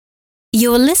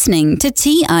You're listening to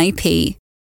TIP.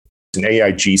 And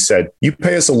AIG said, you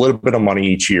pay us a little bit of money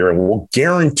each year and we'll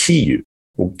guarantee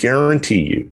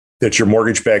you that your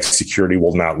mortgage-backed security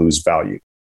will not lose value.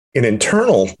 In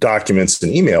internal documents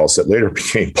and emails that later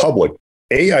became public,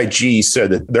 AIG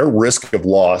said that their risk of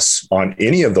loss on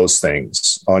any of those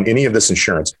things, on any of this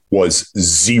insurance, was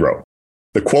zero.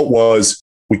 The quote was,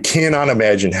 "We cannot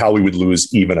imagine how we would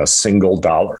lose even a single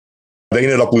dollar." They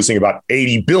ended up losing about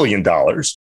 $80 billion.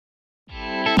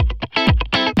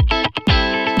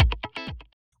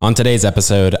 On today's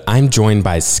episode, I'm joined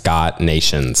by Scott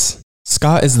Nations.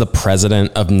 Scott is the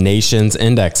president of Nations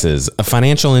Indexes, a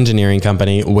financial engineering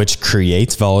company which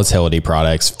creates volatility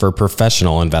products for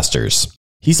professional investors.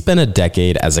 He spent a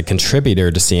decade as a contributor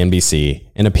to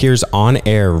CNBC and appears on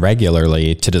air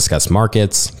regularly to discuss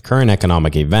markets, current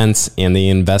economic events, and the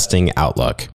investing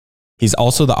outlook. He's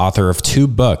also the author of 2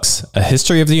 books, A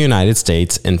History of the United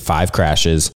States in 5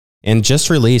 Crashes, and just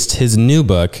released his new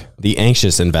book, The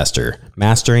Anxious Investor,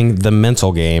 Mastering the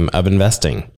Mental Game of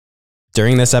Investing.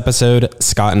 During this episode,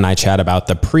 Scott and I chat about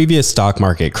the previous stock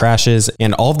market crashes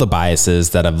and all of the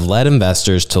biases that have led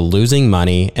investors to losing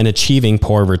money and achieving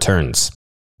poor returns.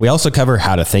 We also cover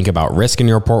how to think about risk in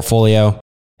your portfolio,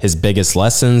 his biggest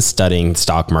lessons studying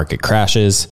stock market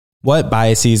crashes, what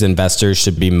biases investors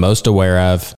should be most aware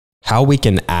of, how we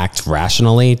can act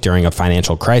rationally during a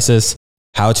financial crisis,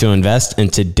 how to invest in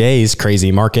today's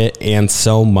crazy market, and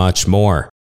so much more.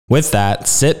 With that,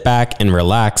 sit back and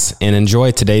relax and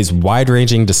enjoy today's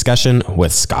wide-ranging discussion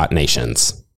with Scott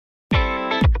Nations.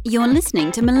 You're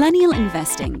listening to Millennial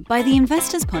Investing by the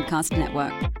Investors Podcast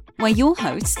Network, where your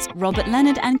hosts, Robert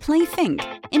Leonard and Clay Fink,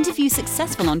 interview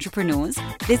successful entrepreneurs,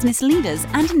 business leaders,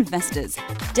 and investors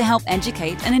to help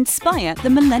educate and inspire the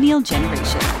millennial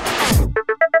generation.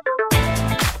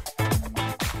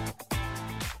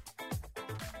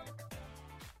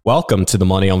 Welcome to the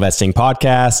Millennial Investing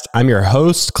Podcast. I'm your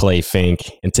host, Clay Fink,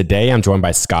 and today I'm joined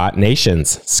by Scott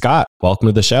Nations. Scott, welcome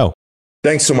to the show.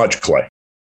 Thanks so much, Clay.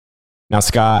 Now,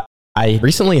 Scott, I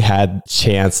recently had a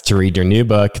chance to read your new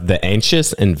book, The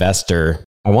Anxious Investor.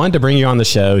 I wanted to bring you on the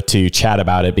show to chat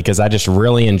about it because I just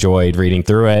really enjoyed reading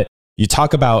through it. You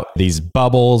talk about these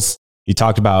bubbles. You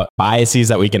talked about biases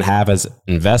that we can have as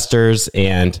investors,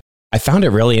 and I found it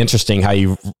really interesting how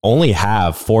you only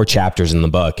have 4 chapters in the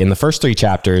book. In the first 3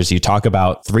 chapters, you talk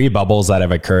about 3 bubbles that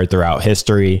have occurred throughout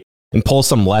history and pull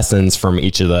some lessons from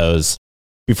each of those.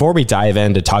 Before we dive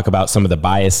in to talk about some of the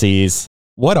biases,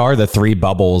 what are the 3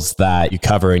 bubbles that you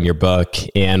cover in your book,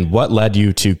 and what led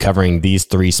you to covering these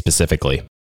 3 specifically?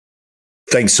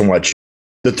 Thanks so much.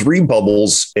 The 3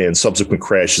 bubbles and subsequent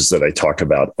crashes that I talk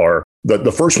about are,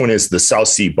 the first one is the South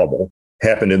Sea bubble,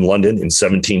 happened in London in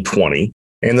 1720.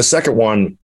 And the second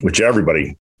one, which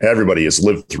everybody has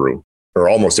lived through, or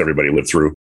almost everybody lived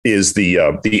through, is the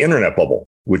internet bubble,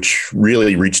 which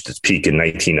really reached its peak in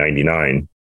 1999.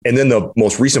 And then the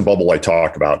most recent bubble I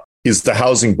talk about is the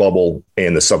housing bubble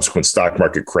and the subsequent stock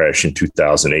market crash in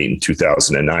 2008 and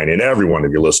 2009. And every one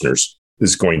of your listeners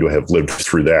is going to have lived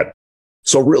through that.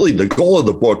 So really, the goal of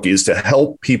the book is to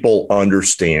help people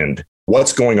understand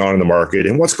what's going on in the market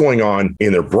and what's going on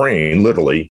in their brain,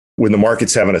 literally, when the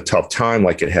market's having a tough time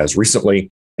like it has recently,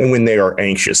 and when they are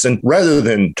anxious. And rather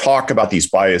than talk about these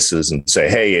biases and say,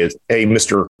 hey,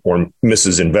 Mr. or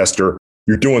Mrs. Investor,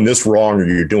 you're doing this wrong or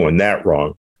you're doing that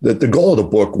wrong. The goal of the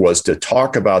book was to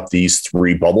talk about these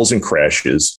 3 bubbles and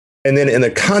crashes. And then in the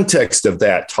context of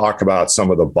that, talk about some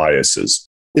of the biases,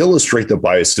 illustrate the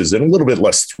biases in a little bit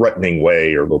less threatening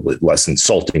way or a little bit less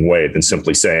insulting way than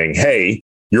simply saying, hey,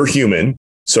 you're human.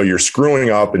 So you're screwing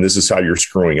up, and this is how you're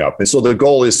screwing up. And so the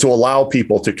goal is to allow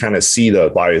people to kind of see the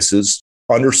biases,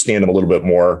 understand them a little bit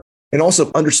more, and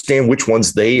also understand which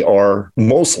ones they are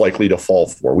most likely to fall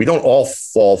for. We don't all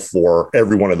fall for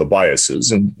every one of the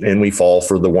biases, and we fall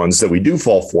for the ones that we do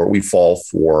fall for. We fall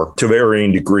for to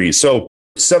varying degrees. So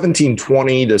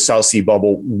 1720, the South Sea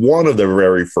bubble, one of the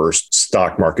very first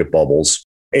stock market bubbles.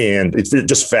 And it's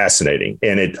just fascinating.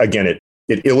 And it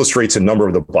illustrates a number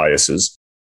of the biases.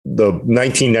 The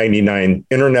 1999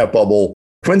 internet bubble,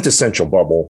 quintessential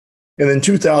bubble. And then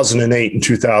 2008 and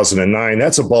 2009,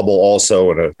 that's a bubble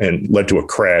also and led to a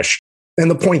crash. And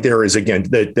the point there is, again,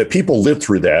 that people lived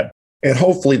through that. And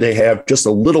hopefully they have just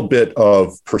a little bit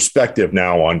of perspective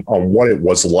now on what it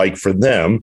was like for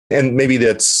them. And maybe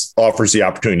that offers the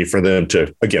opportunity for them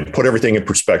to, again, put everything in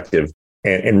perspective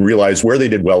and realize where they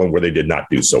did well and where they did not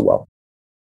do so well.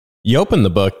 You opened the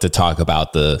book to talk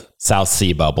about the South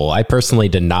Sea bubble. I personally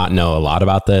did not know a lot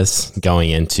about this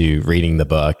going into reading the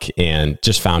book and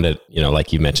just found it,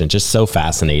 like you mentioned, just so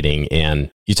fascinating. And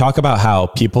you talk about how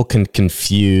people can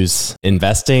confuse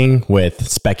investing with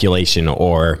speculation,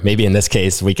 or maybe in this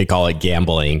case, we could call it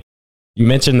gambling. You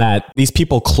mentioned that these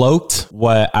people cloaked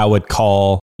what I would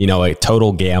call, a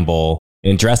total gamble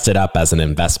and dressed it up as an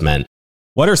investment.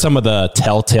 What are some of the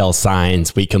telltale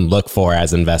signs we can look for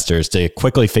as investors to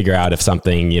quickly figure out if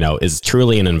something, is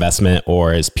truly an investment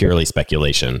or is purely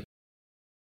speculation?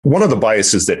 One of the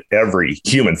biases that every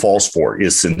human falls for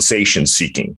is sensation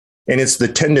seeking. And it's the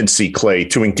tendency, Clay,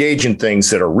 to engage in things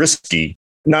that are risky,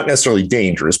 not necessarily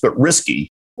dangerous, but risky,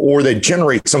 or that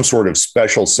generate some sort of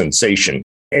special sensation.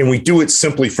 And we do it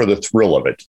simply for the thrill of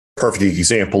it. Perfect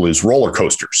example is roller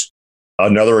coasters.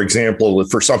 Another example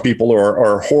for some people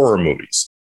are horror movies.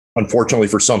 Unfortunately,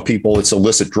 for some people, it's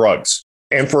illicit drugs.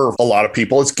 And for a lot of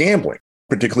people, it's gambling,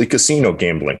 particularly casino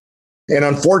gambling. And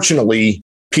unfortunately,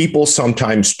 people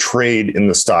sometimes trade in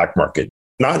the stock market,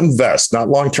 not invest, not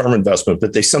long-term investment,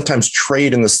 but they sometimes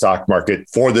trade in the stock market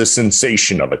for the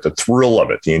sensation of it, the thrill of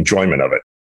it, the enjoyment of it.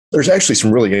 There's actually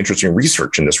some really interesting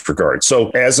research in this regard. So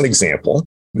as an example,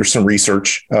 there's some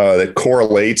research that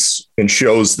correlates and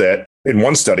shows that in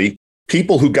one study,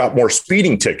 people who got more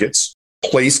speeding tickets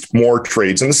placed more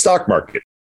trades in the stock market.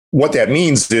 What that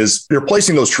means is they're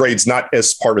placing those trades not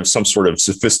as part of some sort of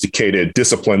sophisticated,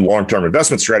 disciplined, long-term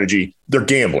investment strategy. They're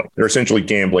gambling. They're essentially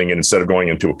gambling. And instead of going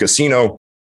into a casino,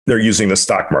 they're using the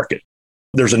stock market.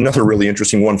 There's another really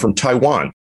interesting one from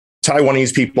Taiwan.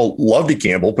 Taiwanese people love to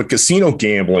gamble, but casino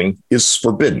gambling is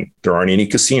forbidden. There aren't any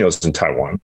casinos in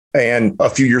Taiwan. And a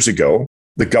few years ago,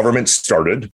 the government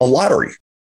started a lottery.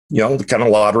 The kind of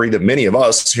lottery that many of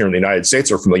us here in the United States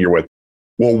are familiar with.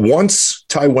 Well, once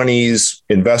Taiwanese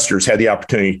investors had the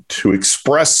opportunity to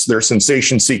express their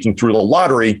sensation seeking through the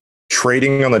lottery,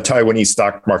 trading on the Taiwanese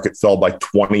stock market fell by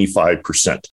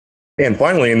 25%. And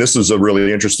finally, and this is a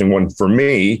really interesting one for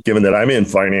me, given that I'm in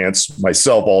finance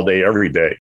myself all day, every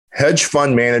day, hedge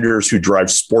fund managers who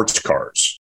drive sports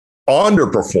cars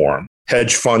underperform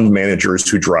hedge fund managers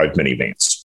who drive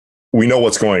minivans. We know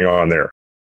what's going on there.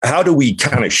 How do we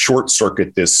kind of short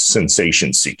circuit this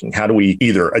sensation seeking? How do we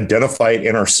either identify it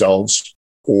in ourselves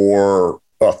or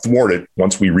thwart it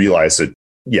once we realize that,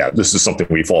 this is something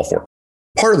we fall for?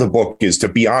 Part of the book is to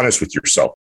be honest with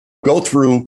yourself. Go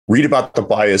through, read about the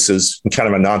biases in kind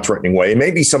of a non-threatening way.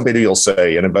 Maybe somebody will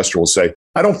say, an investor will say,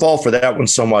 I don't fall for that one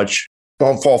so much.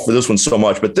 Don't fall for this one so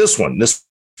much, but this one,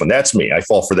 that's me. I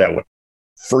fall for that one.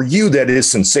 For you, that is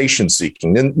sensation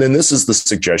seeking. Then this is the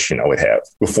suggestion I would have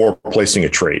before placing a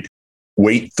trade.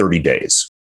 Wait 30 days.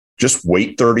 Just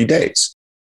wait 30 days.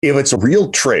 If it's a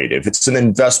real trade, if it's an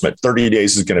investment, 30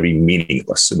 days is going to be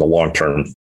meaningless in the long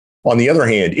term. On the other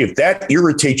hand, if that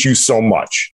irritates you so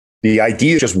much, the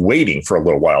idea of just waiting for a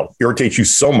little while irritates you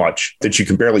so much that you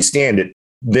can barely stand it,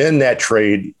 then that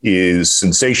trade is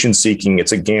sensation seeking.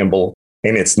 It's a gamble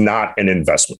and it's not an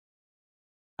investment.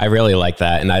 I really like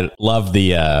that. And I love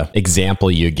the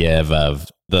example you give of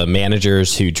the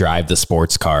managers who drive the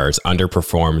sports cars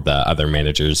underperform the other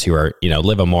managers who are,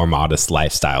 live a more modest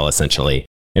lifestyle, essentially.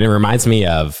 And it reminds me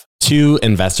of two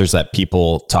investors that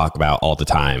people talk about all the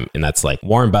time. And that's like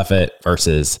Warren Buffett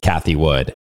versus Cathie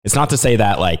Wood. It's not to say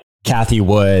that like Cathie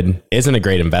Wood isn't a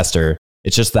great investor.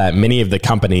 It's just that many of the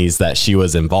companies that she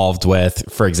was involved with,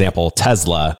 for example,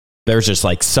 Tesla, there's just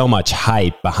like so much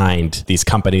hype behind these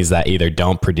companies that either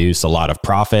don't produce a lot of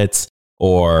profits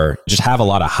or just have a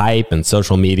lot of hype and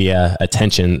social media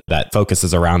attention that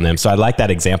focuses around them. So I like that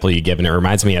example you give. And it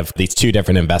reminds me of these two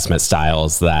different investment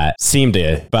styles that seem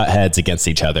to butt heads against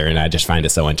each other. And I just find it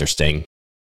so interesting.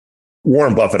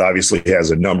 Warren Buffett obviously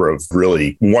has a number of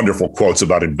really wonderful quotes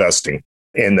about investing.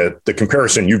 And the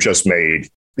comparison you just made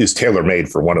is tailor-made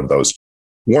for one of those.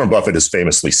 Warren Buffett has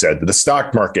famously said that the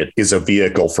stock market is a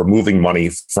vehicle for moving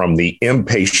money from the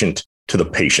impatient to the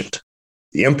patient.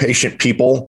 The impatient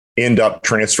people end up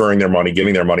transferring their money,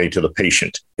 giving their money to the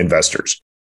patient investors.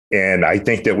 And I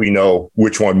think that we know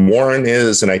which one Warren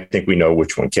is, and I think we know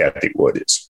which one Cathie Wood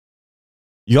is.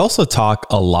 You also talk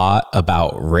a lot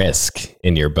about risk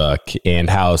in your book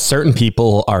and how certain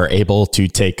people are able to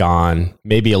take on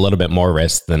maybe a little bit more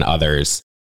risk than others.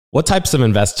 What types of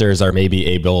investors are maybe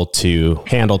able to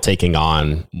handle taking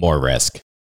on more risk?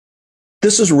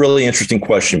 This is a really interesting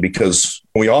question because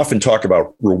we often talk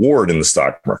about reward in the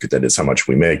stock market, that is how much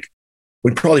we make.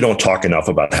 We probably don't talk enough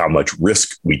about how much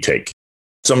risk we take.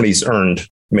 Somebody's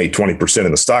made 20%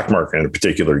 in the stock market in a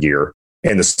particular year,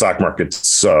 and the stock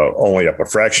market's only up a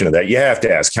fraction of that. You have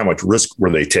to ask how much risk were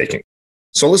they taking?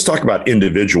 So let's talk about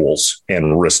individuals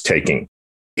and risk taking.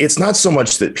 It's not so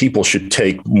much that people should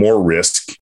take more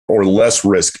risk or less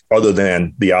risk other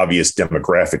than the obvious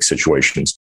demographic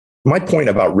situations. My point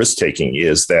about risk taking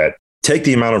is that take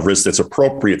the amount of risk that's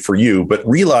appropriate for you, but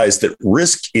realize that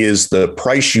risk is the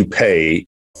price you pay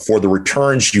for the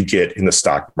returns you get in the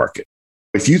stock market.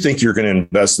 If you think you're going to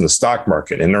invest in the stock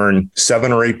market and earn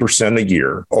 7 or 8% a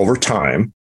year over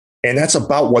time, and that's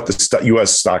about what the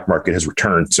U.S. stock market has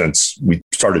returned since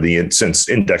since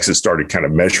indexes started kind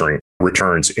of measuring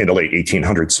returns in the late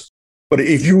 1800s. But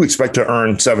if you expect to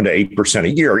earn 7 to 8% a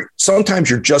year, sometimes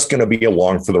you're just going to be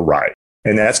along for the ride.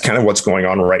 And that's kind of what's going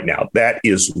on right now. That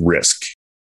is risk.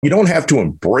 You don't have to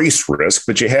embrace risk,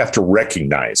 but you have to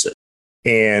recognize it.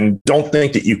 And don't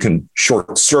think that you can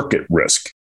short circuit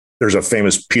risk. There's a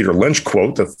famous Peter Lynch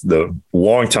quote, the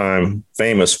longtime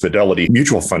famous Fidelity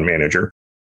mutual fund manager.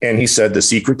 And he said, the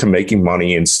secret to making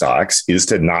money in stocks is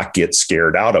to not get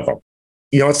scared out of them.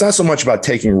 It's not so much about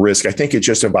taking risk. I think it's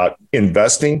just about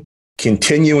investing,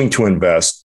 continuing to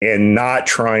invest, and not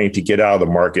trying to get out of the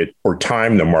market or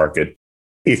time the market.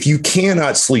 If you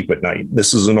cannot sleep at night,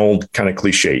 this is an old kind of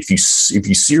cliche. If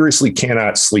you seriously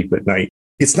cannot sleep at night,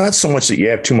 it's not so much that you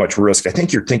have too much risk. I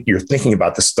think you're thinking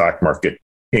about the stock market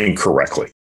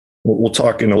incorrectly. We'll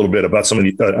talk in a little bit about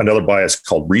another bias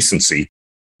called recency.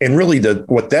 And really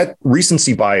what that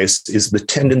recency bias is the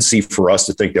tendency for us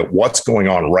to think that what's going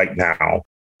on right now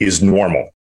is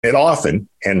normal. It often,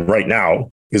 and right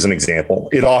now is an example,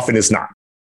 it often is not.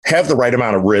 Have the right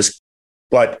amount of risk.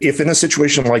 But if in a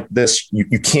situation like this,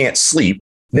 you can't sleep,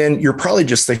 then you're probably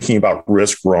just thinking about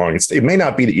risk wrong. It may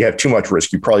not be that you have too much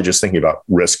risk. You're probably just thinking about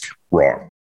risk wrong.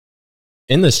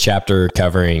 In this chapter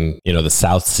covering, the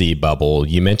South Sea bubble,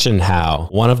 you mentioned how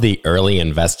one of the early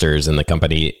investors in the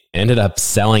company ended up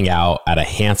selling out at a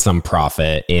handsome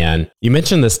profit. And you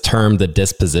mentioned this term, the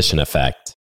disposition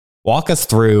effect. Walk us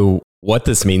through what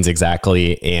this means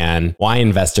exactly and why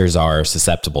investors are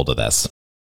susceptible to this.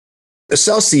 The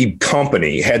South Sea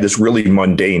Company had this really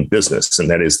mundane business, and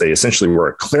that is they essentially were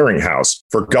a clearinghouse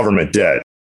for government debt.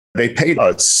 They paid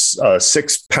a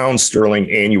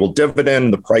 £6 annual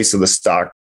dividend. The price of the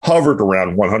stock hovered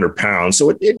around £100. So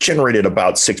it generated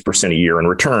about 6% a year in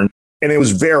return. And it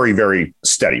was very, very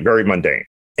steady, very mundane.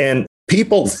 And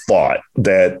people thought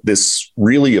that this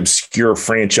really obscure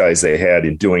franchise they had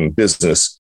in doing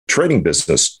business, trading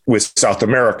business with South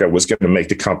America was going to make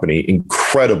the company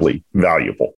incredibly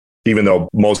valuable, even though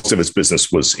most of its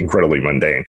business was incredibly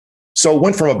mundane. So it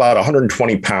went from about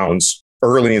 £120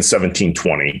 early in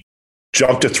 1720,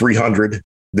 jumped to 300,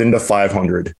 then to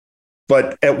 500.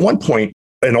 But at one point,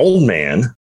 an old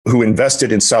man who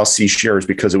invested in South Sea shares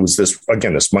because it was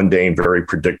this mundane, very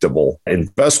predictable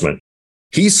investment,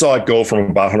 he saw it go from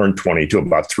about 120 to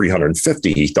about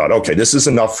 350. He thought, okay, this is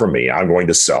enough for me. I'm going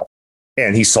to sell.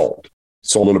 And he sold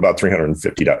at about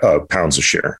 350 pounds a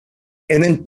share. And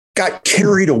then got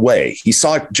carried away. He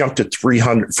saw it jump to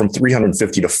 300, from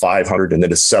 350 to 500, and then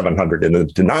to 700, and then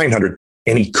to 900.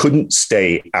 And he couldn't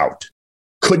stay out,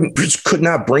 could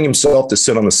not bring himself to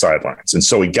sit on the sidelines. And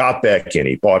so he got back in,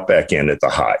 he bought back in at the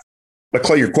high. But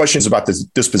Clay, your question is about the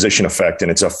disposition effect, and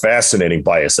it's a fascinating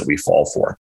bias that we fall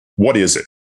for. What is it?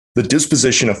 The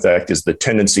disposition effect is the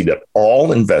tendency that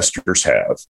all investors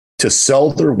have to sell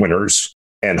their winners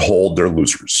and hold their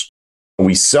losers.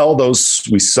 We sell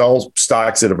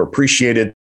stocks that have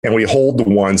appreciated, and we hold the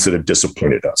ones that have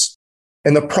disappointed us.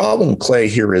 And the problem, Clay,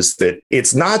 here is that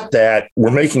it's not that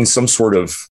we're making some sort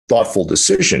of thoughtful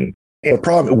decision.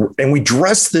 And we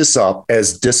dress this up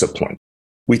as discipline.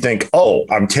 We think, oh,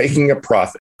 I'm taking a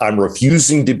profit. I'm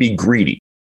refusing to be greedy.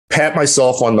 Pat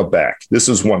myself on the back. This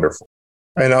is wonderful.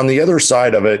 And on the other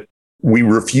side of it, we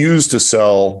refuse to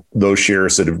sell those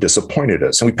shares that have disappointed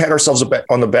us. And we pat ourselves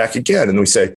on the back again. And we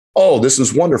say, oh, this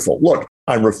is wonderful. Look,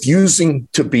 I'm refusing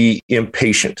to be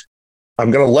impatient. I'm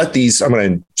going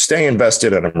to stay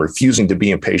invested, and I'm refusing to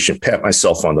be impatient, pat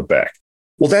myself on the back.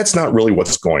 Well, that's not really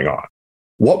what's going on.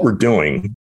 What we're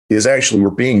doing is actually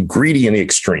we're being greedy in the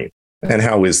extreme. And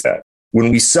how is that? When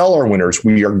we sell our winners,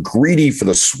 we are greedy for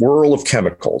the swirl of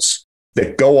chemicals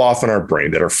that go off in our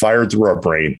brain, that are fired through our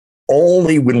brain,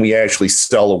 only when we actually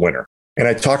sell a winner. And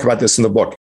I talk about this in the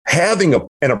book. Having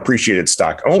an appreciated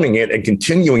stock, owning it and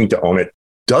continuing to own it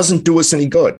doesn't do us any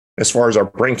good as far as our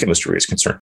brain chemistry is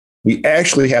concerned. We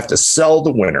actually have to sell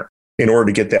the winner in order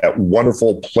to get that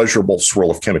wonderful, pleasurable swirl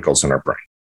of chemicals in our brain.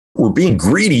 We're being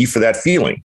greedy for that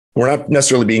feeling. We're not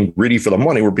necessarily being greedy for the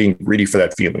money. We're being greedy for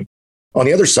that feeling. On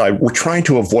the other side, we're trying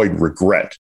to avoid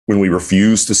regret when we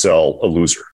refuse to sell a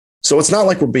loser. So it's not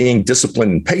like we're being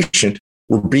disciplined and patient.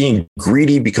 We're being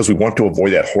greedy because we want to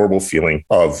avoid that horrible feeling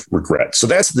of regret. So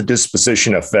that's the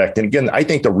disposition effect. And again, I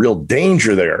think the real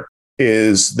danger there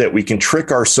is that we can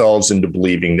trick ourselves into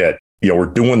believing that, we're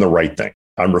doing the right thing.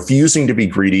 I'm refusing to be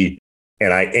greedy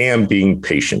and I am being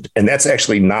patient. And that's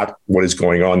actually not what is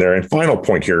going on there. And final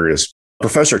point here is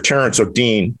Professor Terence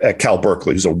O'Dean at Cal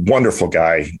Berkeley, who's a wonderful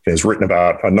guy and has written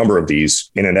about a number of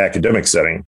these in an academic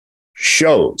setting,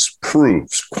 shows,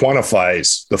 proves,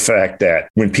 quantifies the fact that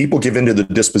when people give into the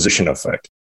disposition effect,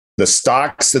 the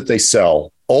stocks that they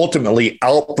sell ultimately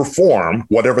outperform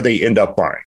whatever they end up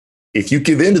buying. If you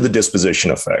give into the disposition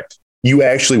effect, you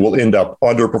actually will end up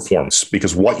underperformance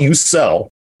because what you sell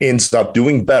ends up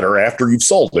doing better after you've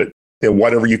sold it than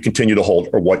whatever you continue to hold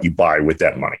or what you buy with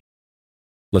that money.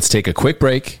 Let's take a quick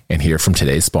break and hear from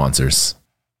today's sponsors.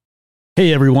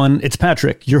 Hey everyone, it's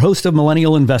Patrick, your host of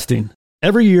Millennial Investing.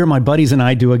 Every year, my buddies and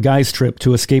I do a guy's trip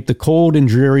to escape the cold and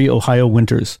dreary Ohio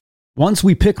winters. Once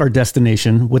we pick our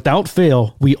destination, without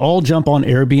fail, we all jump on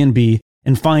Airbnb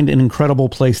and find an incredible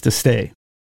place to stay.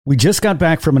 We just got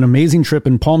back from an amazing trip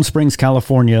in Palm Springs,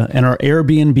 California, and our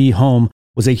Airbnb home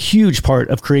was a huge part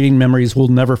of creating memories we'll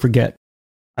never forget.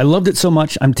 I loved it so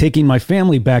much, I'm taking my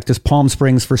family back to Palm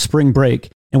Springs for spring break,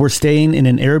 and we're staying in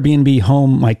an Airbnb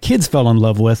home my kids fell in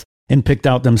love with and picked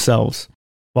out themselves.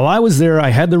 While I was there, I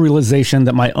had the realization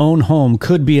that my own home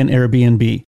could be an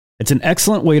Airbnb. It's an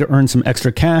excellent way to earn some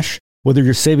extra cash, whether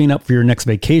you're saving up for your next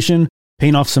vacation,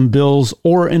 paying off some bills,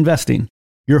 or investing.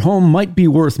 Your home might be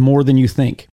worth more than you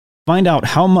think. Find out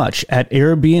how much at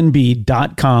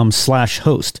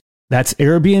airbnb.com/host. That's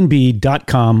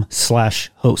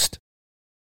airbnb.com/host.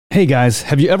 Hey guys,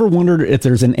 have you ever wondered if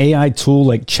there's an AI tool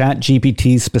like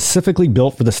ChatGPT specifically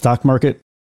built for the stock market?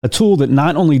 A tool that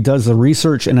not only does the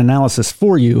research and analysis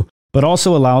for you, but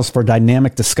also allows for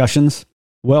dynamic discussions?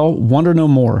 Well, wonder no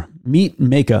more. Meet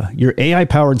Meka, your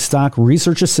AI-powered stock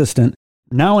research assistant,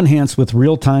 now enhanced with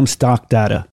real-time stock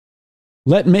data.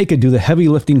 Let Meka do the heavy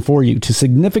lifting for you to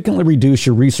significantly reduce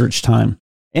your research time.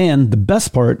 And the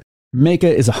best part,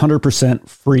 Meka is 100%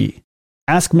 free.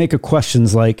 Ask Meka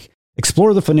questions like,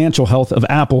 explore the financial health of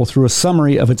Apple through a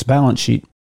summary of its balance sheet.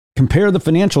 Compare the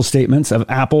financial statements of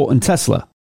Apple and Tesla.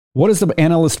 What is the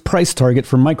analyst price target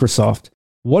for Microsoft?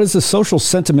 What is the social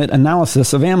sentiment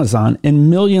analysis of Amazon? And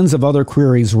millions of other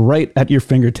queries right at your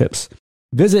fingertips.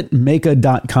 Visit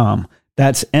Meka.com.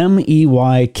 That's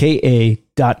MEYKA.com.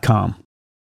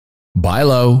 Buy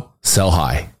low, sell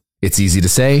high. It's easy to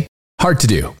say, hard to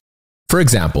do. For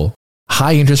example,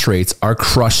 high interest rates are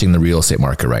crushing the real estate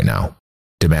market right now.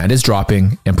 Demand is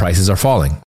dropping and prices are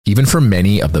falling, even for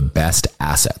many of the best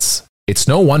assets. It's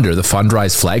no wonder the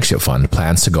Fundrise flagship fund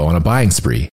plans to go on a buying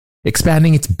spree,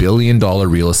 expanding its billion-dollar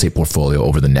real estate portfolio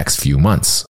over the next few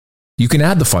months. You can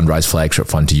add the Fundrise flagship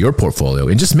fund to your portfolio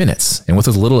in just minutes and with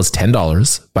as little as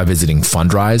 $10 by visiting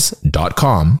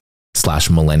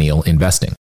fundrise.com/millennial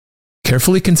investing.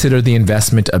 Carefully consider the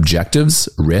investment objectives,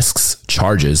 risks,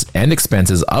 charges, and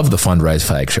expenses of the Fundrise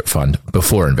flagship fund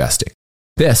before investing.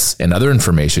 This and other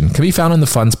information can be found in the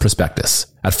fund's prospectus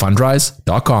at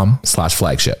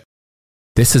fundrise.com/flagship.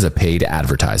 This is a paid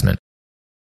advertisement.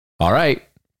 All right,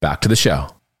 back to the show.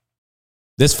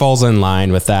 This falls in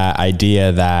line with that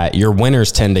idea that your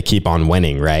winners tend to keep on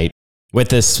winning, right? With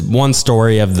this one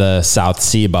story of the South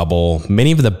Sea bubble,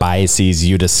 many of the biases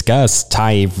you discuss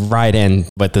tie right in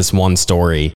with this one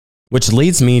story, which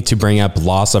leads me to bring up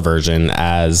loss aversion,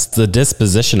 as the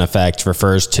disposition effect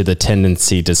refers to the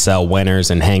tendency to sell winners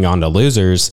and hang on to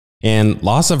losers, and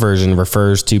loss aversion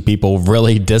refers to people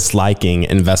really disliking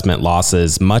investment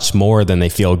losses much more than they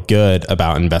feel good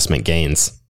about investment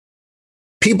gains.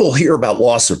 People hear about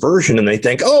loss aversion and they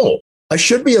think, oh, I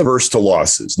should be averse to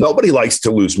losses. Nobody likes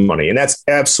to lose money. And that's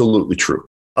absolutely true.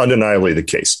 Undeniably the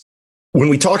case. When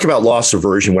we talk about loss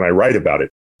aversion, when I write about it,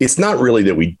 it's not really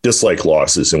that we dislike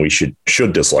losses and we should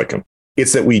dislike them.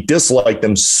 It's that we dislike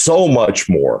them so much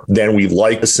more than we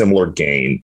like a similar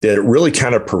gain that it really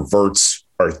kind of perverts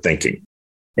our thinking.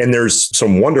 And there's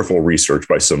some wonderful research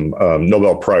by some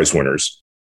Nobel Prize winners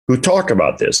who talk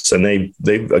about this. And they've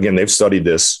studied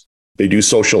this. They do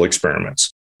social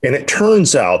experiments. And it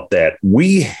turns out that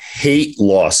we hate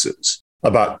losses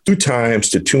about 2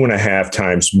 times to 2.5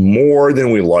 times more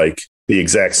than we like the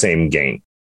exact same gain.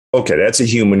 Okay, that's a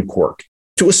human quirk.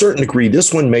 To a certain degree,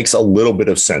 this one makes a little bit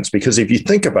of sense because if you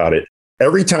think about it,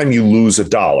 every time you lose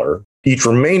 $1, each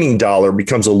remaining dollar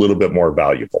becomes a little bit more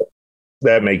valuable.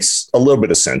 That makes a little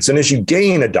bit of sense. And as you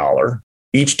gain $1,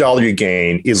 each dollar you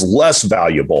gain is less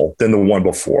valuable than the one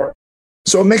before.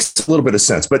 So it makes a little bit of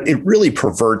sense, but it really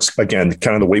perverts, again,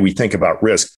 kind of the way we think about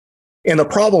risk. And the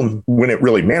problem when it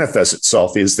really manifests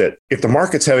itself is that if the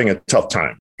market's having a tough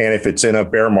time, and if it's in a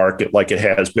bear market like it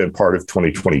has been part of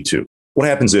 2022, what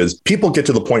happens is people get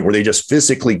to the point where they just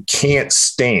physically can't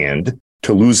stand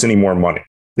to lose any more money.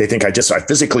 They think I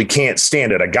physically can't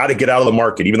stand it. I got to get out of the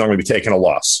market, even though I'm going to be taking a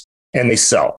loss. And they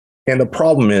sell. And the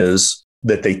problem is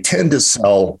that they tend to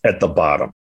sell at the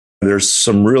bottom. There's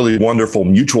some really wonderful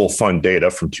mutual fund data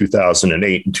from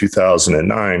 2008 and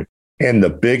 2009. And the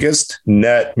biggest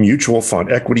net mutual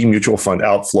fund, equity mutual fund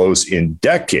outflows in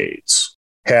decades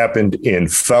happened in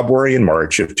February and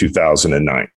March of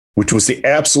 2009, which was the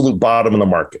absolute bottom of the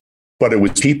market. But it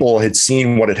was people had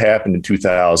seen what had happened in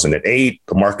 2008.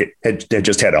 The market had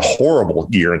just had a horrible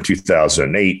year in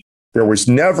 2008. There was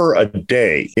never a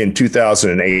day in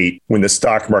 2008 when the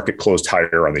stock market closed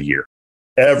higher on the year.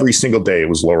 Every single day it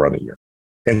was lower on the year.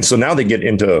 And so now they get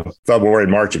into February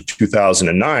and March of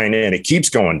 2009 and it keeps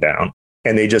going down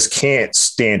and they just can't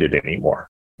stand it anymore.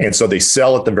 And so they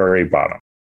sell at the very bottom.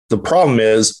 The problem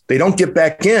is they don't get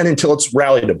back in until it's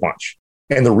rallied a bunch.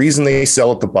 And the reason they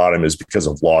sell at the bottom is because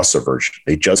of loss aversion.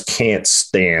 They just can't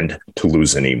stand to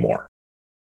lose anymore.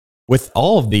 With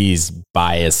all of these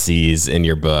biases in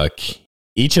your book,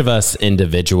 each of us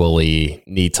individually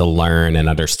need to learn and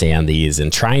understand these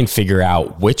and try and figure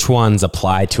out which ones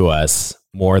apply to us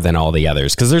more than all the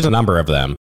others, because there's a number of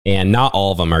them and not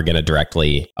all of them are going to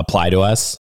directly apply to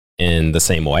us in the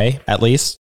same way, at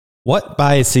least. What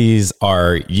biases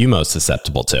are you most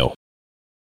susceptible to?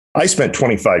 I spent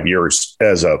 25 years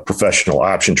as a professional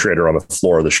option trader on the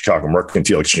floor of the Chicago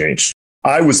Mercantile Exchange.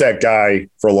 I was that guy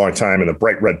for a long time in the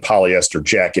bright red polyester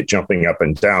jacket jumping up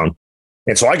and down.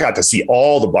 And so I got to see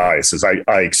all the biases.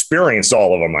 I experienced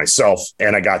all of them myself,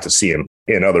 and I got to see them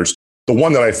in others. The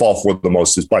one that I fall for the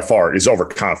most is by far is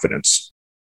overconfidence.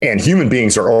 And human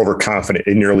beings are overconfident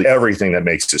in nearly everything that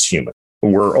makes us human.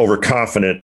 We're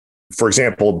overconfident. For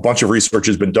example, a bunch of research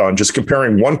has been done just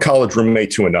comparing one college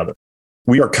roommate to another.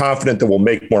 We are confident that we'll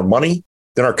make more money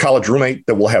than our college roommate,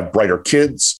 that we'll have brighter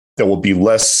kids, that will be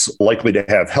less likely to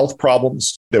have health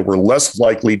problems, that we're less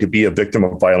likely to be a victim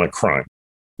of violent crime.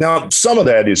 Now, some of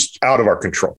that is out of our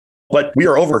control, but we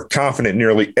are overconfident in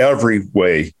nearly every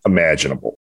way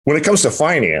imaginable. When it comes to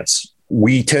finance,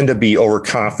 we tend to be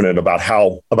overconfident about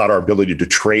our ability to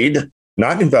trade,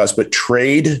 not invest, but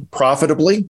trade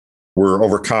profitably. We're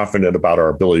overconfident about our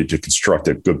ability to construct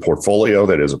a good portfolio,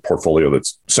 that is a portfolio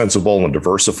that's sensible and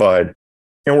diversified.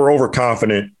 And we're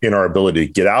overconfident in our ability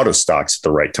to get out of stocks at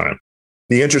the right time.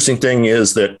 The interesting thing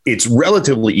is that it's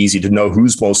relatively easy to know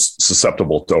who's most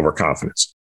susceptible to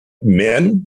overconfidence.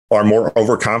 Men are more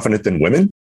overconfident than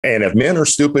women. And if men are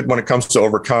stupid when it comes to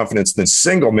overconfidence, then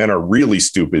single men are really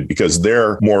stupid because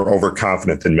they're more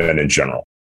overconfident than men in general.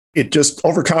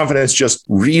 Overconfidence just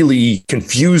really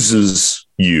confuses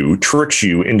you, tricks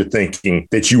you into thinking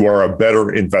that you are a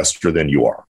better investor than you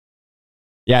are.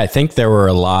 Yeah, I think there were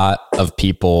a lot of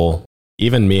people,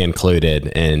 even me included,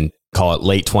 in call it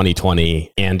late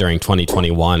 2020 and during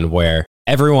 2021, where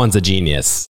everyone's a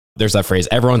genius. There's that phrase,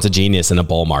 everyone's a genius in a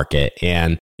bull market.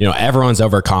 And, everyone's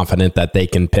overconfident that they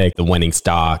can pick the winning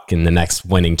stock in the next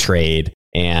winning trade.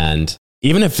 And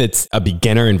even if it's a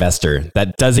beginner investor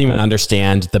that doesn't even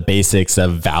understand the basics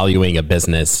of valuing a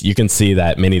business, you can see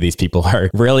that many of these people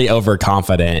are really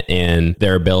overconfident in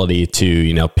their ability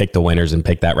to, pick the winners and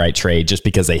pick that right trade just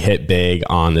because they hit big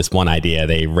on this one idea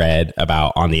they read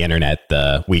about on the internet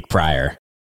the week prior.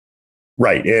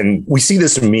 Right. And we see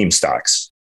this in meme stocks.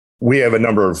 We have a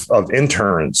number of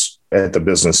interns at the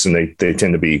business, and they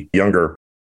tend to be younger.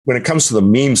 When it comes to the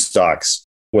meme stocks,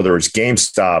 whether it's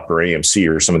GameStop or AMC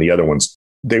or some of the other ones,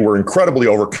 they were incredibly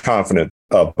overconfident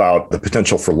about the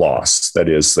potential for loss. That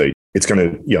is, the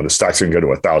stock's going to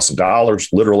go to $1,000,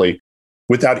 literally,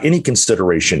 without any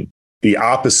consideration. The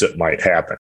opposite might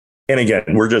happen. And again,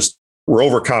 we're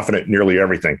overconfident in nearly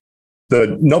everything.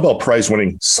 The Nobel Prize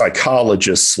winning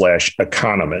psychologist /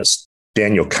 economist,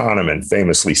 Daniel Kahneman,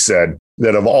 famously said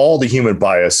that of all the human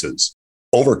biases,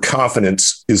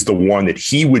 overconfidence is the one that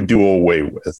he would do away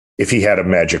with if he had a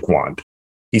magic wand.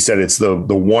 He said it's the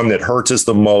one that hurts us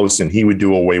the most, and he would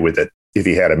do away with it if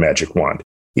he had a magic wand.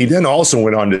 He then also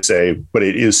went on to say, but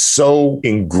it is so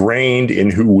ingrained in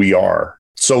who we are,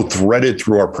 so threaded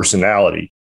through our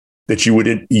personality, that you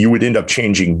would end up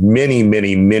changing many,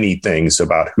 many, many things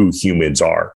about who humans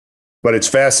are. But it's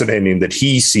fascinating that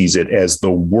he sees it as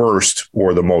the worst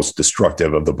or the most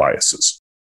destructive of the biases.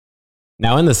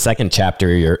 Now, in the second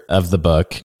chapter of the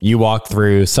book, you walk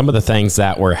through some of the things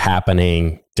that were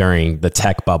happening during the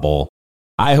tech bubble.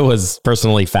 I was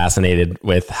personally fascinated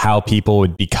with how people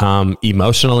would become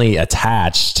emotionally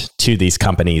attached to these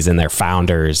companies and their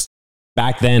founders.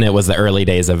 Back then, it was the early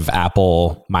days of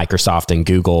Apple, Microsoft, and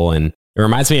Google. And it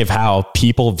reminds me of how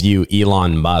people view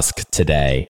Elon Musk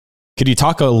today. Could you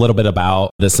talk a little bit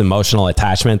about this emotional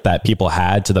attachment that people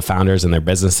had to the founders and their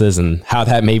businesses and how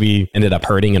that maybe ended up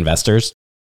hurting investors?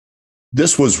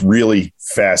 This was really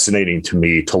fascinating to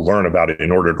me to learn about it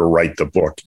in order to write the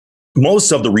book.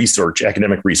 Most of the research,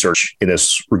 academic research in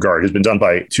this regard, has been done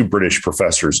by two British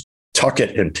professors,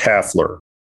 Tuckett and Taffler.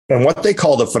 And what they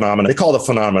call the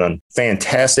phenomenon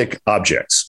fantastic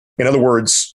objects. In other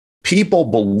words, people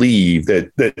believe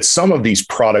that some of these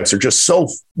products are just so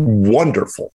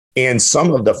wonderful. And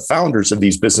some of the founders of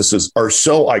these businesses are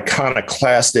so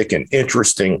iconoclastic and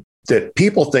interesting that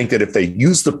people think that if they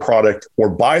use the product or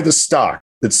buy the stock,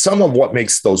 that some of what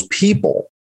makes those people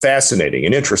fascinating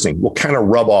and interesting will kind of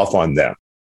rub off on them.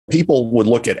 People would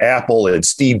look at Apple and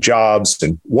Steve Jobs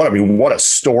and what a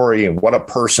story and what a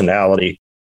personality.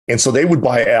 And so they would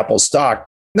buy Apple stock,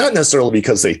 not necessarily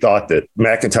because they thought that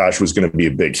Macintosh was going to be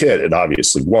a big hit. It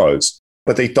obviously was.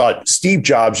 But they thought Steve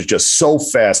Jobs is just so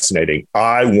fascinating.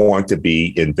 I want to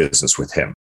be in business with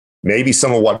him. Maybe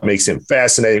some of what makes him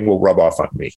fascinating will rub off on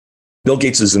me. Bill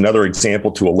Gates is another example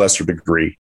to a lesser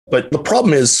degree. But the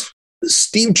problem is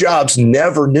Steve Jobs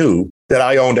never knew that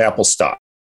I owned Apple stock.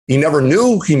 He never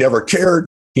knew. He never cared.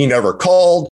 He never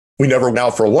called. We never went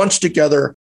out for lunch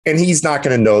together. And he's not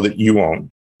going to know that you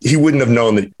own. He wouldn't have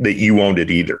known that you owned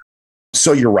it either.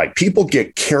 So you're right. People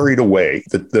get carried away,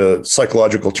 that the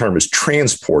psychological term is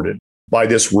transported by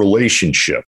this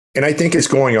relationship. And I think it's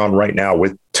going on right now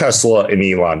with Tesla and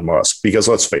Elon Musk, because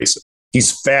let's face it,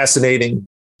 he's fascinating.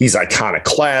 He's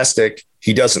iconoclastic.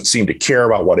 He doesn't seem to care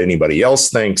about what anybody else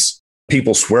thinks.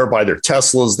 People swear by their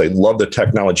Teslas. They love the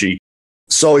technology.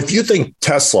 So if you think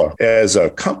Tesla as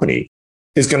a company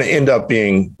is going to end up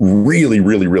being really,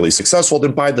 really, really successful,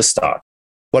 then buy the stock.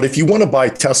 But if you want to buy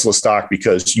Tesla stock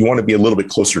because you want to be a little bit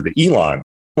closer to Elon,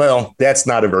 well, that's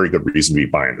not a very good reason to be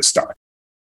buying the stock.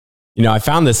 You know, I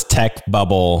found this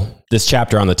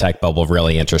chapter on the tech bubble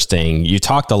really interesting. You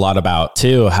talked a lot about,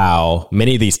 too, how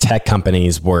many of these tech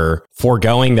companies were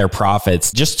foregoing their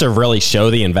profits just to really show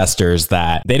the investors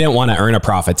that they didn't want to earn a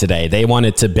profit today. They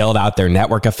wanted to build out their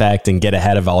network effect and get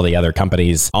ahead of all the other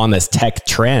companies on this tech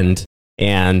trend.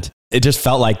 And it just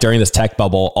felt like during this tech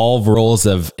bubble, all rules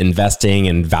of investing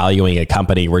and valuing a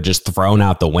company were just thrown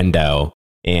out the window,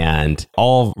 and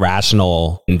all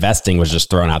rational investing was just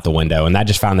thrown out the window. And I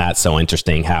just found that so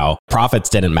interesting, how profits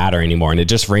didn't matter anymore. And it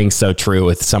just rings so true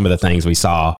with some of the things we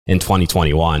saw in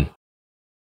 2021.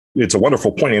 It's a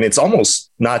wonderful point. And it's almost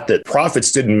not that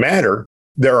profits didn't matter.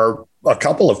 There are a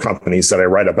couple of companies that I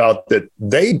write about that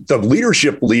the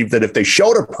leadership believed that if they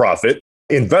showed a profit,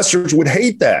 investors would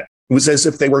hate that. It was as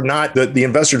if they were not, the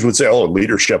investors would say, oh,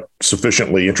 leadership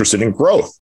sufficiently interested in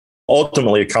growth.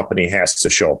 Ultimately, a company has to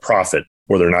show a profit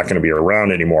or they're not going to be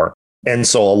around anymore. And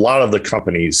so a lot of the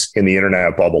companies in the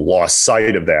internet bubble lost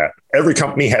sight of that. Every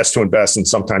company has to invest, and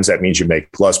sometimes that means you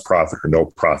make less profit or no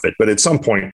profit. But at some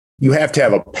point, you have to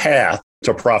have a path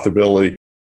to profitability.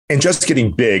 And just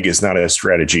getting big is not a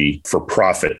strategy for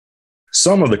profit.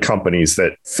 Some of the companies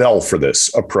that fell for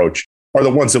this approach are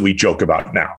the ones that we joke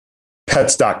about now.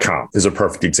 Pets.com is a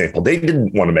perfect example. They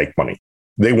didn't want to make money.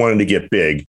 They wanted to get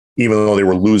big, even though they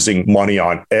were losing money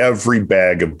on every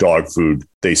bag of dog food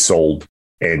they sold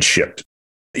and shipped.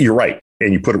 You're right.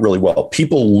 And you put it really well.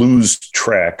 People lose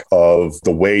track of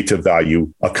the way to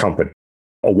value a company.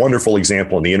 A wonderful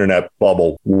example in the internet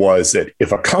bubble was that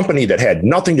if a company that had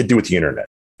nothing to do with the internet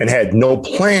and had no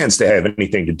plans to have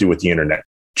anything to do with the internet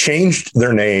changed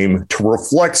their name to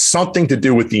reflect something to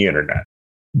do with the internet,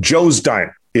 Joe's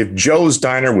Diner. If Joe's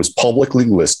Diner was publicly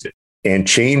listed and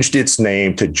changed its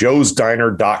name to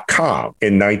joesdiner.com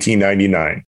in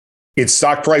 1999, its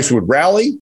stock price would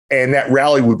rally, and that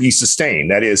rally would be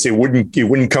sustained. That is, it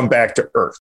wouldn't come back to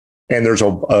earth. And there's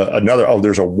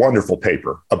there's a wonderful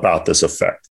paper about this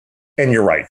effect. And you're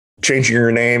right. Changing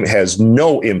your name has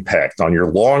no impact on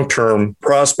your long-term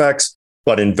prospects,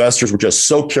 but investors were just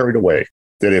so carried away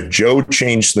that if Joe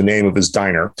changed the name of his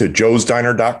diner to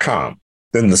joesdiner.com,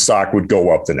 then the stock would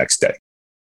go up the next day.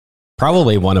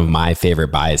 Probably one of my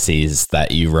favorite biases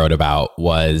that you wrote about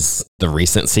was the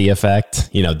recency effect.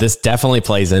 You know, this definitely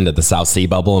plays into the South Sea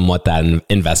bubble and what that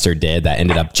investor did that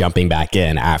ended up jumping back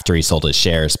in after he sold his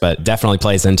shares, but definitely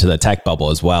plays into the tech bubble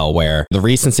as well, where the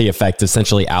recency effect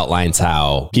essentially outlines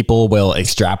how people will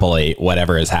extrapolate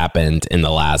whatever has happened in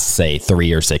the last, say,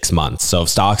 3 or 6 months. So if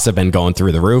stocks have been going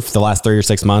through the roof the last 3 or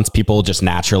 6 months, people just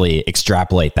naturally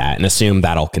extrapolate that and assume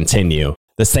that'll continue.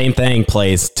 The same thing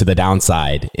plays to the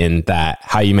downside in that,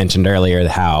 how you mentioned earlier,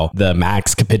 how the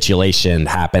max capitulation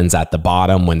happens at the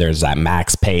bottom when there's that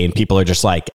max pain. People are just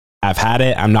like, I've had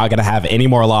it. I'm not going to have any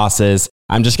more losses.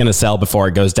 I'm just going to sell before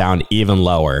it goes down even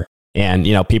lower. And,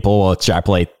 people will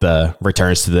extrapolate the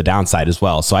returns to the downside as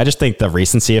well. So I just think the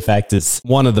recency effect is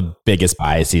one of the biggest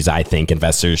biases I think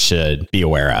investors should be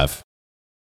aware of.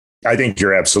 I think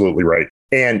you're absolutely right.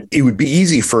 And it would be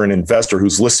easy for an investor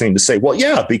who's listening to say, well,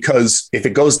 yeah, because if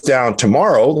it goes down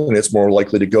tomorrow, then it's more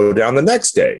likely to go down the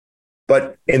next day.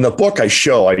 But in the book I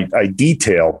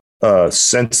detail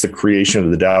since the creation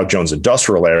of the Dow Jones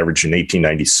Industrial Average in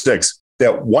 1896,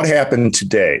 that what happened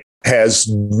today has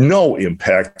no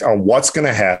impact on what's going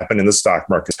to happen in the stock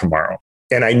market tomorrow.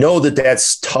 And I know that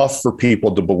that's tough for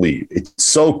people to believe. It's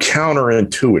so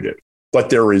counterintuitive,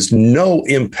 but there is no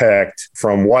impact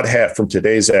from from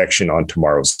today's action on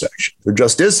tomorrow's action. There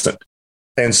just isn't.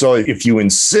 And so if you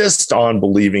insist on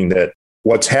believing that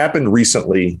what's happened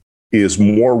recently is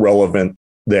more relevant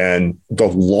than the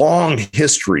long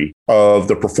history of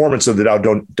the performance of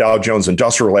the Dow Jones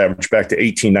Industrial Average back to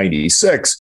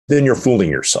 1896, then you're fooling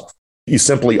yourself. You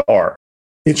simply are.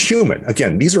 It's human.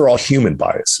 Again, these are all human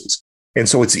biases. And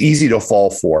so it's easy to fall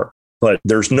for, but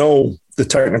the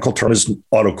technical term is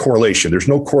autocorrelation. There's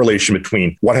no correlation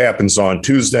between what happens on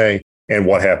Tuesday and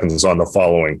what happens on the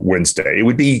following Wednesday.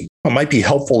 It might be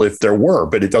helpful if there were,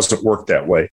 but it doesn't work that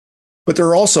way. But there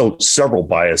are also several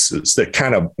biases that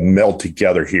kind of meld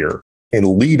together here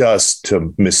and lead us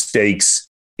to mistakes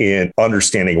in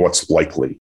understanding what's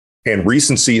likely. And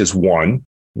recency is one.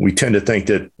 We tend to think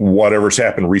that whatever's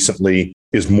happened recently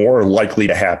is more likely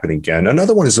to happen again.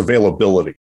 Another one is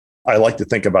availability. I like to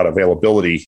think about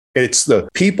availability. It's the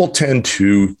people tend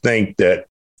to think that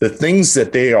the things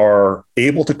that they are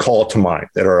able to call to mind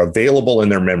that are available in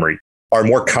their memory are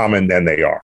more common than they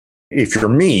are. If you're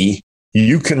me,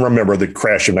 you can remember the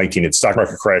stock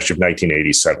market crash of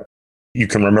 1987. You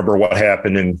can remember what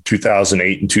happened in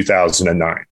 2008 and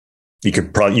 2009.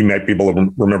 You might be able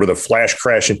to remember the flash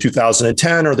crash in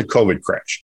 2010 or the COVID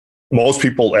crash.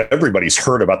 Everybody's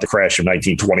heard about the crash of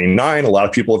 1929. A lot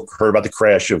of people have heard about the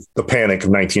crash of the panic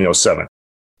of 1907.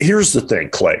 Here's the thing,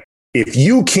 Clay. If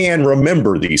you can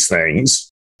remember these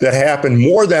things that happened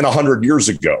more than 100 years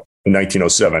ago in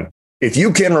 1907, if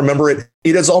you can remember it,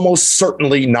 it is almost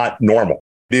certainly not normal.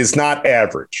 It is not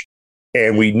average.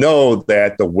 And we know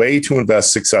that the way to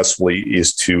invest successfully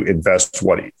is to invest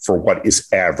for what is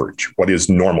average, what is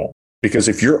normal. Because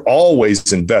if you're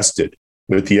always invested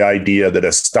with the idea that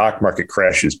a stock market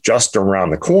crash is just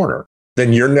around the corner,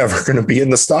 then you're never going to be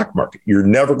in the stock market. You're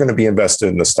never going to be invested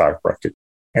in the stock market.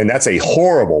 And that's a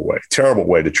terrible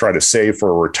way to try to save for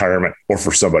a retirement or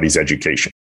for somebody's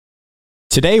education.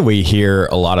 Today, we hear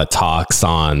a lot of talks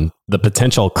on the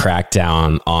potential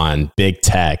crackdown on big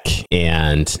tech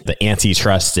and the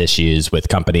antitrust issues with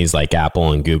companies like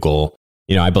Apple and Google.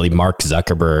 I believe Mark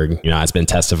Zuckerberg, has been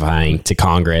testifying to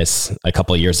Congress a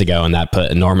couple of years ago, and that put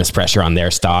enormous pressure on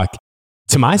their stock.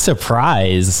 To my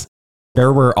surprise,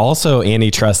 there were also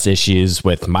antitrust issues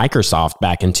with Microsoft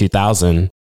back in 2000.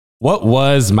 What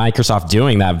was Microsoft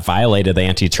doing that violated the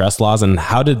antitrust laws, and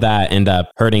how did that end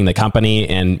up hurting the company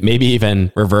and maybe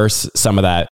even reverse some of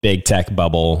that big tech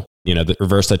bubble,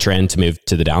 reverse the trend to move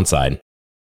to the downside?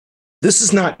 This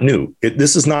is not new.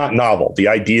 This is not novel. The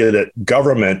idea that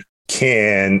government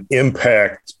can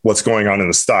impact what's going on in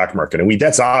the stock market. And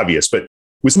that's obvious, but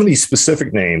with some of these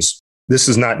specific names, this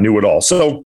is not new at all.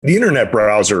 So the internet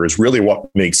browser is really what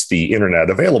makes the internet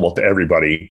available to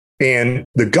everybody. And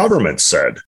the government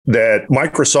said that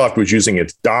Microsoft was using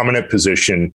its dominant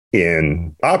position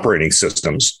in operating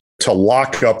systems to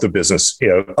lock up the business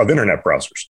of internet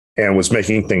browsers and was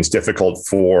making things difficult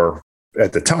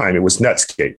at the time, it was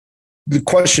Netscape. The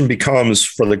question becomes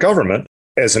for the government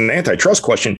as an antitrust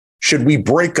question, should we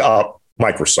break up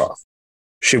Microsoft?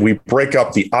 Should we break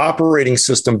up the operating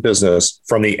system business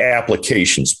from the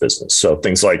applications business? So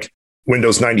things like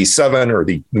Windows 97 or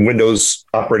the Windows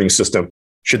operating system,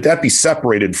 should that be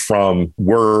separated from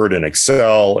Word and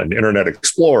Excel and Internet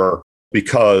Explorer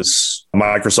because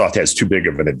Microsoft has too big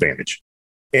of an advantage?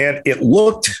 And it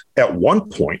looked at one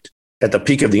point at the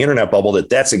peak of the internet bubble that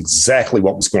that's exactly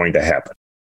what was going to happen.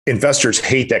 Investors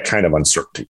hate that kind of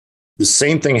uncertainty. The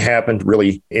same thing happened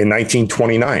really in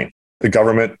 1929. The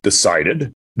government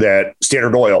decided that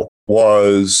Standard Oil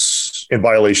was in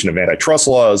violation of antitrust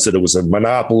laws, that it was a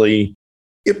monopoly.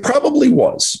 It probably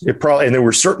was. And they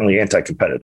were certainly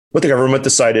anti-competitive. But the government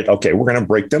decided, okay, we're going to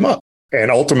break them up.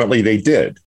 And ultimately they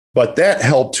did. But that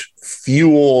helped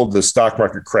fuel the stock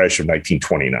market crash of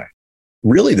 1929.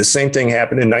 Really, the same thing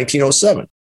happened in 1907.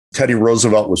 Teddy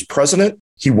Roosevelt was president.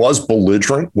 He was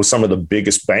belligerent with some of the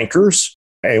biggest bankers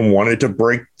and wanted to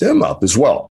break them up as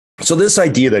well. So this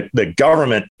idea that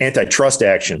government antitrust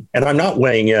action, and I'm not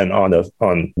weighing in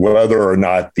on whether or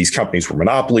not these companies were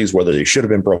monopolies, whether they should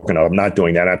have been broken up. I'm not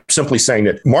doing that. I'm simply saying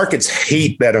that markets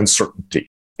hate that uncertainty.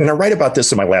 And I write about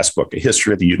this in my last book, A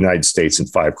History of the United States in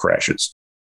 5 Crashes.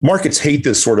 Markets hate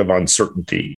this sort of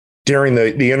uncertainty. During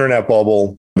the internet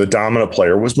bubble, the dominant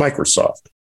player was Microsoft.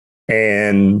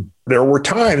 And there were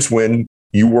times when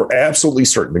you were absolutely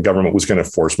certain the government was going to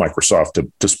force Microsoft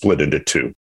to split into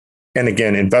 2. And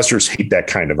again, investors hate that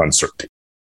kind of uncertainty.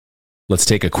 Let's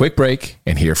take a quick break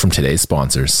and hear from today's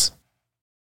sponsors.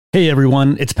 Hey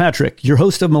everyone, it's Patrick, your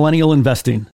host of Millennial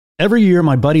Investing. Every year,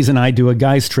 my buddies and I do a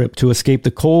guy's trip to escape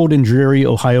the cold and dreary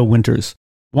Ohio winters.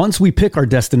 Once we pick our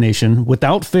destination,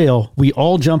 without fail, we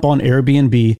all jump on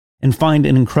Airbnb and find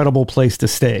an incredible place to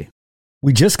stay.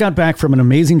 We just got back from an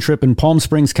amazing trip in Palm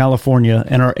Springs, California,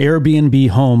 and our Airbnb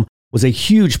home was a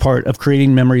huge part of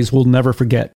creating memories we'll never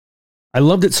forget. I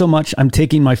loved it so much, I'm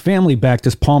taking my family back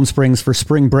to Palm Springs for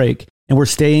spring break, and we're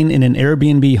staying in an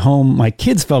Airbnb home my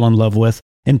kids fell in love with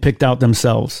and picked out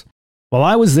themselves. While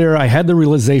I was there, I had the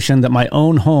realization that my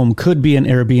own home could be an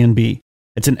Airbnb.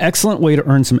 It's an excellent way to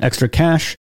earn some extra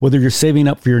cash, whether you're saving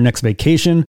up for your next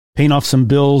vacation, paying off some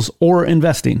bills, or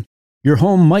investing. Your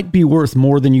home might be worth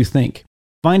more than you think.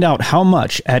 Find out how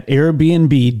much at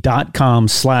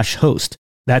airbnb.com/host.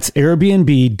 That's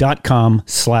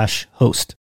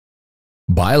airbnb.com/host.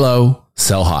 Buy low,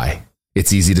 sell high.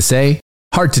 It's easy to say,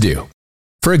 hard to do.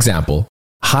 For example,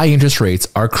 high interest rates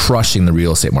are crushing the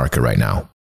real estate market right now.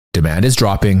 Demand is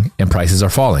dropping and prices are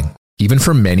falling, even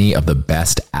for many of the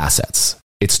best assets.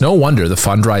 It's no wonder the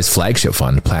Fundrise flagship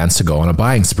fund plans to go on a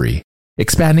buying spree,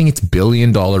 expanding its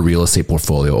billion-dollar real estate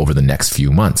portfolio over the next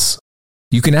few months.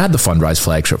 You can add the Fundrise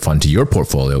flagship fund to your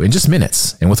portfolio in just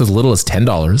minutes and with as little as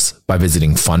 $10 by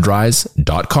visiting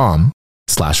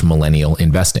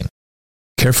fundrise.com/millennialinvesting.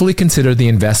 Carefully consider the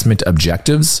investment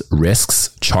objectives,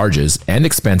 risks, charges, and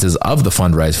expenses of the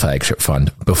Fundrise flagship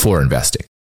fund before investing.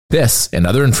 This and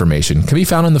other information can be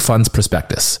found in the fund's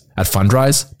prospectus at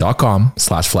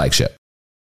fundrise.com/flagship.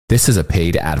 This is a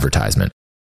paid advertisement.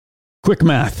 Quick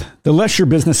math. The less your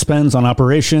business spends on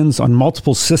operations, on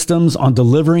multiple systems, on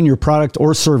delivering your product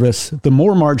or service, the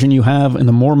more margin you have and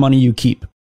the more money you keep.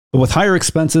 But with higher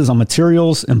expenses on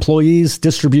materials, employees,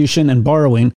 distribution, and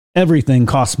borrowing, everything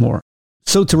costs more.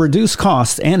 So to reduce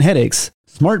costs and headaches,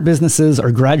 smart businesses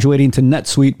are graduating to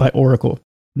NetSuite by Oracle.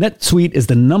 NetSuite is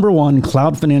the #1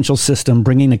 cloud financial system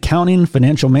bringing accounting,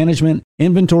 financial management,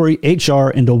 inventory, HR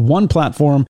into one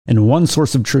platform and one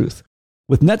source of truth.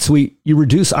 With NetSuite, you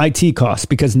reduce IT costs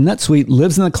because NetSuite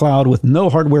lives in the cloud with no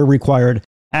hardware required,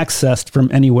 accessed from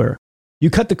anywhere. You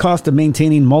cut the cost of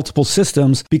maintaining multiple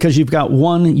systems because you've got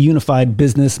one unified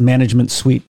business management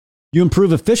suite. You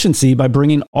improve efficiency by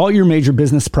bringing all your major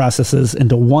business processes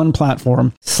into one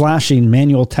platform, slashing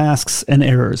manual tasks and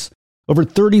errors. Over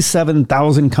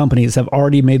 37,000 companies have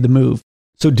already made the move.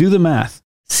 So do the math.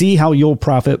 See how you'll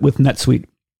profit with NetSuite.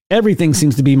 Everything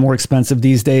seems to be more expensive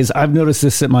these days. I've noticed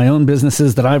this at my own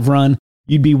businesses that I've run.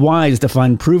 You'd be wise to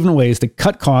find proven ways to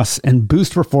cut costs and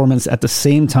boost performance at the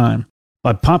same time.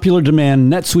 By popular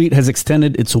demand, NetSuite has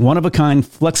extended its one-of-a-kind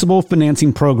flexible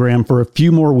financing program for a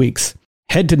few more weeks.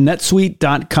 Head to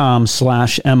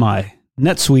netsuite.com/MI.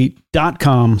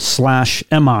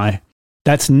 netsuite.com/MI.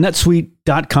 That's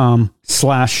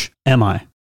netsuite.com/MI.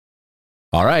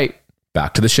 All right,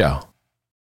 back to the show.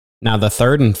 Now, the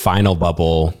third and final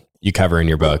bubble you cover in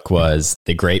your book was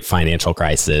the Great Financial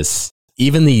Crisis.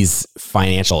 Even these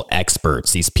financial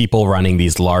experts, these people running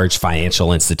these large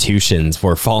financial institutions,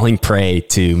 were falling prey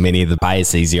to many of the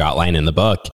biases you outline in the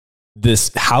book.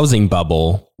 This housing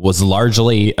bubble was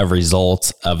largely a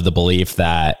result of the belief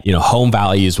that, home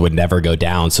values would never go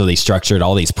down. So they structured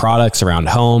all these products around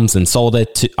homes and sold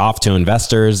it off to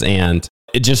investors. And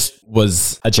it just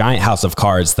was a giant house of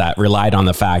cards that relied on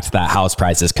the fact that house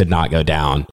prices could not go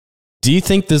down. Do you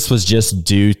think this was just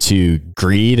due to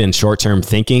greed and short-term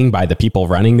thinking by the people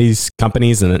running these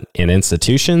companies and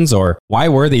institutions? Or why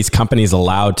were these companies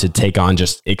allowed to take on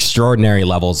just extraordinary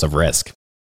levels of risk?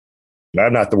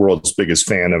 I'm not the world's biggest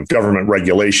fan of government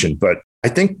regulation, but I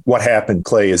think what happened,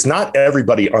 Clay, is not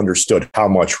everybody understood how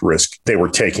much risk they were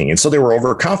taking. And so they were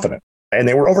overconfident. And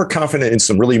they were overconfident in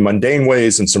some really mundane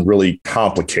ways and some really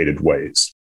complicated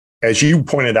ways. As you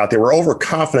pointed out, they were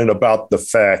overconfident about the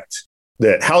fact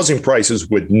that housing prices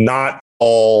would not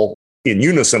fall in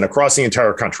unison across the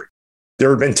entire country.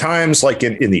 There have been times like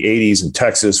in the 80s in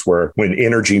Texas when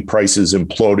energy prices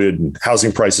imploded and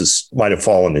housing prices might have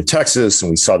fallen in Texas.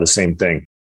 And we saw the same thing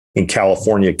in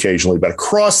California occasionally. But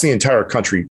across the entire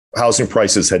country, housing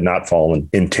prices had not fallen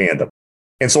in tandem.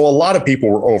 And so a lot of people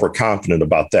were overconfident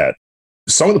about that.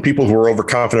 some of the people who were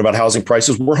overconfident about housing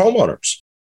prices were homeowners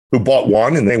who bought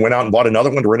one and they went out and bought another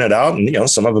one to rent it out. And,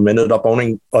 some of them ended up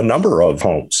owning a number of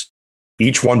homes.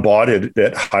 Each one bought it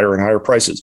at higher and higher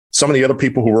prices. Some of the other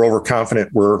people who were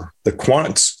overconfident were the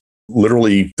quants,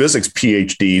 literally physics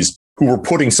PhDs, who were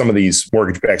putting some of these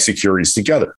mortgage-backed securities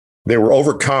together. They were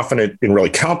overconfident in really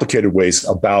complicated ways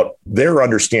about their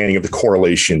understanding of the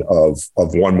correlation of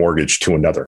one mortgage to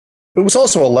another. It was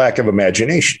also a lack of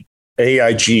imagination.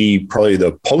 AIG, probably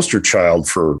the poster child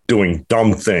for doing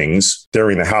dumb things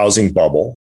during the housing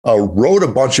bubble, wrote a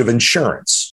bunch of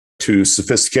insurance to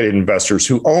sophisticated investors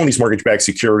who own these mortgage-backed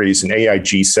securities. And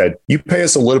AIG said, you pay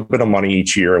us a little bit of money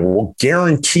each year and we'll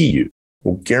guarantee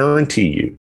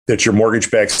you that your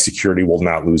mortgage-backed security will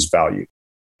not lose value.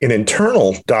 In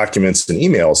internal documents and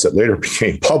emails that later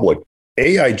became public,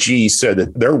 AIG said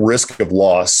that their risk of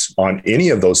loss on any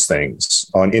of those things,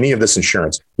 on any of this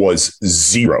insurance, was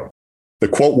zero. The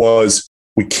quote was,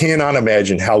 we cannot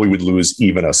imagine how we would lose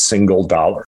even a single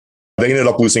dollar. They ended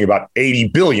up losing about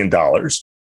 $80 billion,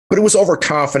 but it was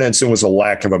overconfidence and was a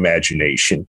lack of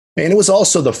imagination. And it was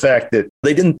also the fact that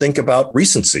they didn't think about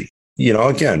recency.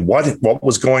 Again, what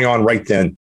was going on right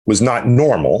then was not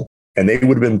normal. And they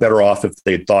would have been better off if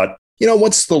they thought,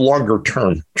 what's the longer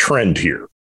term trend here?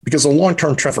 Because the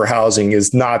long-term trend for housing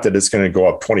is not that it's going to go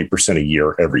up 20% a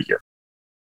year every year.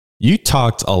 You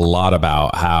talked a lot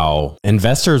about how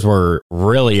investors were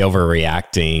really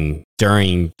overreacting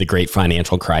during the great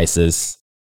financial crisis.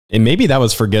 And maybe that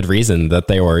was for good reason, that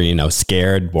they were,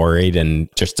 scared, worried, and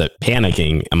just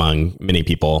panicking among many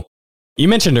people. You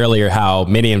mentioned earlier how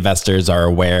many investors are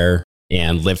aware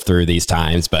and live through these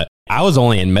times, but I was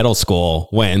only in middle school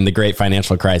when the great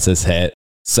financial crisis hit.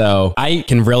 So I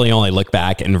can really only look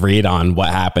back and read on what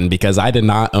happened because I did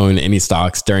not own any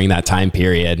stocks during that time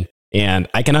period. And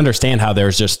I can understand how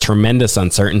there's just tremendous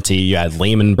uncertainty. You had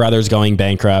Lehman Brothers going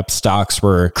bankrupt, stocks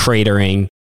were cratering.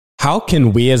 How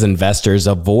can we as investors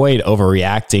avoid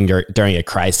overreacting during a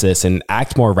crisis and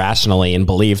act more rationally and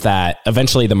believe that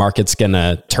eventually the market's going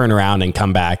to turn around and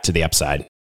come back to the upside?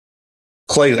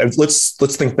 Clay, let's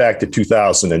think back to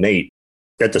 2008.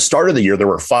 At the start of the year, there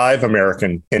were 5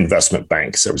 American investment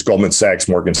banks. There was Goldman Sachs,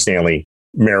 Morgan Stanley,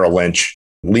 Merrill Lynch,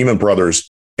 Lehman Brothers,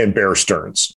 and Bear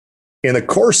Stearns. In the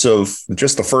course of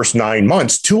just the first 9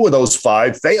 months, 2 of those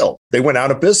 5 failed. They went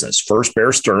out of business. First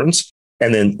Bear Stearns,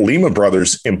 and then Lehman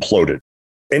Brothers imploded.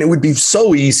 And it would be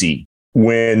so easy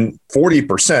when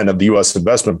 40% of the U.S.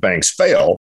 investment banks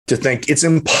fail to think it's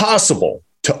impossible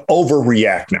to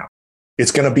overreact now.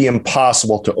 It's going to be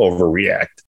impossible to overreact.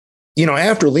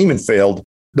 After Lehman failed,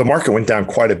 the market went down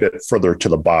quite a bit further to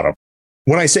the bottom.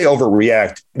 When I say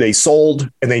overreact, they sold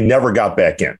and they never got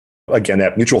back in. Again,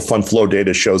 that mutual fund flow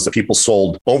data shows that people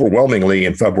sold overwhelmingly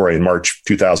in February and March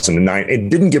 2009 and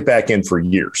didn't get back in for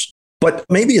years. But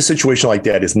maybe a situation like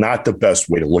that is not the best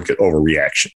way to look at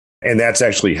overreaction. And that's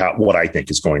actually what I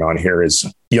think is going on here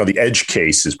is, the edge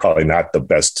case is probably not the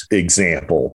best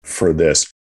example for this.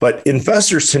 But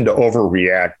investors tend to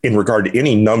overreact in regard to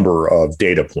any number of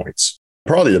data points.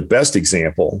 Probably the best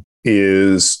example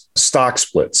is stock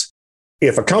splits.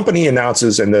 If a company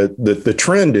announces, and the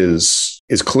trend is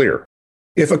clear,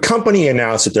 if a company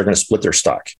announces that they're going to split their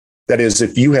stock, that is,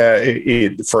 if you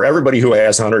have, for everybody who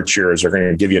has 100 shares, they're going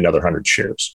to give you another 100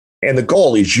 shares. And the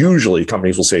goal is usually,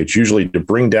 companies will say it's usually to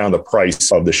bring down the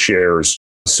price of the shares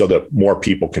so that more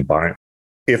people can buy them.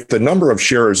 If the number of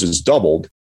shares is doubled,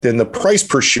 then the price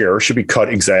per share should be cut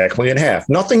exactly in half.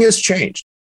 Nothing has changed.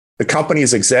 The company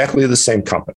is exactly the same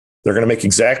company. They're going to make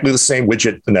exactly the same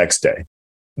widget the next day.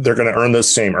 They're going to earn the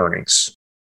same earnings.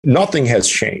 Nothing has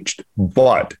changed,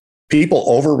 but people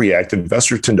overreact.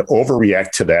 Investors tend to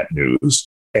overreact to that news.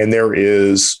 And there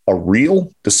is a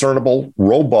real, discernible,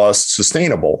 robust,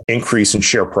 sustainable increase in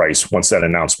share price once that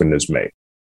announcement is made.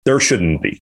 There shouldn't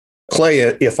be. Clay,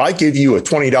 if I give you a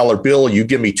 $20 bill, you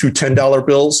give me 2 $10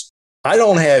 bills, I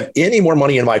don't have any more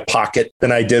money in my pocket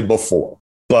than I did before.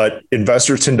 But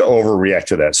investors tend to overreact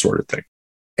to that sort of thing.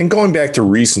 And going back to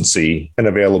recency and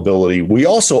availability, we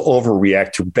also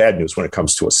overreact to bad news when it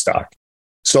comes to a stock.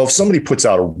 So if somebody puts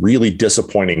out a really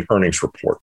disappointing earnings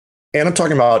report, and I'm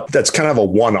talking about that's kind of a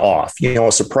one-off,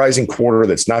 a surprising quarter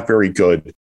that's not very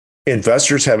good,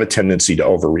 investors have a tendency to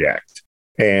overreact.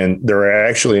 And there are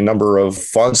actually a number of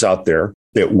funds out there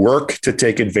that work to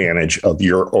take advantage of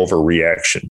your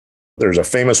overreaction. There's a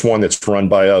famous one that's run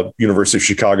by a University of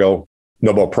Chicago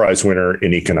Nobel Prize winner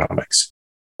in economics.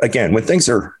 Again, when things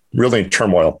are really in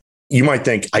turmoil, you might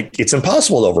think it's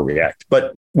impossible to overreact,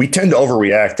 but we tend to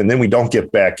overreact and then we don't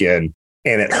get back in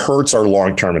and it hurts our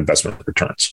long-term investment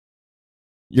returns.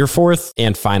 Your 4th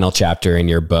and final chapter in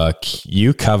your book,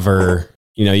 you cover,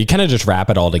 you kind of just wrap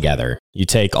it all together. You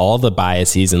take all the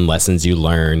biases and lessons you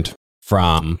learned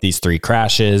from these 3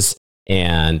 crashes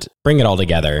and bring it all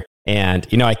together. And,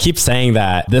 I keep saying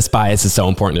that this bias is so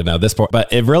important to know this,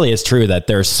 but it really is true that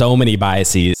there's so many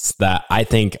biases that I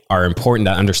think are important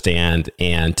to understand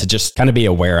and to just kind of be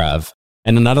aware of.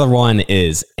 And another one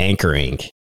is anchoring.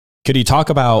 Could you talk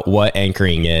about what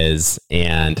anchoring is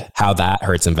and how that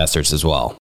hurts investors as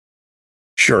well?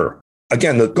 Sure.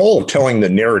 Again, the goal of telling the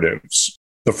narratives,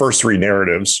 the first 3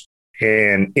 narratives,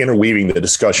 and interweaving the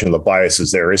discussion of the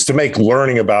biases there is to make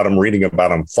learning about them, reading about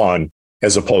them fun,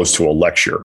 as opposed to a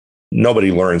lecture.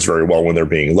 Nobody learns very well when they're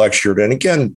being lectured. And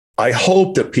again, I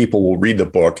hope that people will read the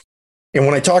book. And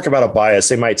when I talk about a bias,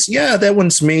 they might say, yeah, that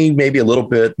one's me, maybe a little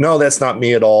bit. No, that's not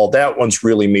me at all. That one's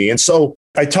really me. And so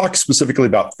I talk specifically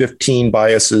about 15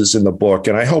 biases in the book.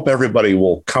 And I hope everybody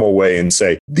will come away and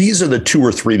say, these are the 2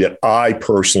 or 3 that I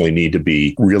personally need to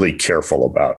be really careful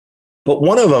about. But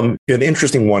one of them, an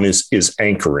interesting one, is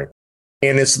anchoring.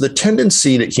 And it's the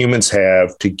tendency that humans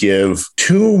have to give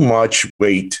too much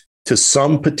weight to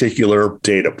some particular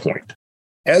data point.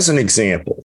 As an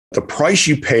example, the price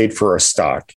you paid for a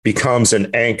stock becomes an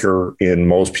anchor in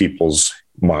most people's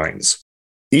minds.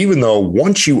 Even though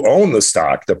once you own the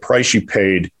stock, the price you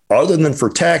paid, other than for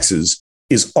taxes,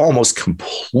 is almost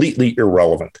completely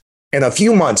irrelevant. And a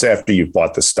few months after you've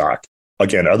bought the stock,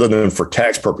 again, other than for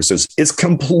tax purposes, it's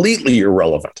completely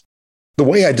irrelevant. The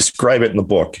way I describe it in the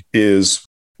book is,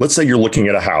 let's say you're looking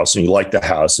at a house and you like the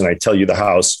house, and I tell you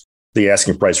the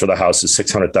asking price for the house is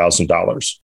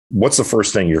 $600,000. What's the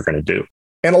first thing you're going to do?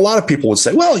 And a lot of people would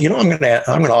say, well, I'm going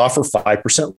to offer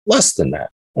 5% less than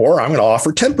that, or I'm going to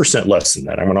offer 10% less than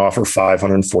that. I'm going to offer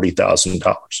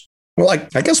 $540,000. Well,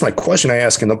 I guess my question I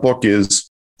ask in the book is,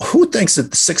 who thinks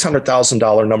that the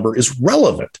 $600,000 number is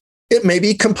relevant? It may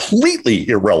be completely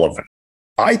irrelevant.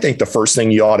 I think the first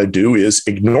thing you ought to do is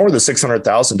ignore the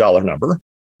 $600,000 number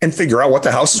and figure out what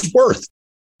the house is worth.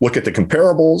 Look at the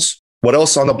comparables, what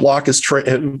else on the block has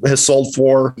sold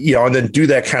for, and then do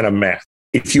that kind of math.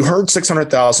 If you heard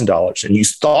 $600,000 and you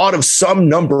thought of some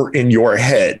number in your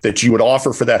head that you would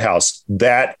offer for that house,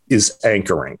 that is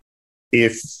anchoring.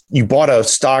 If you bought a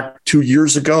stock 2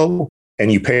 years ago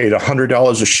and you paid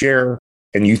 $100 a share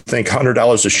and you think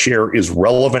 $100 a share is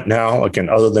relevant now, again,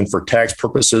 other than for tax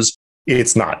purposes,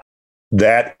 it's not.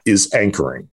 That is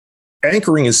anchoring.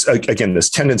 Anchoring is, again, this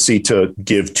tendency to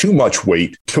give too much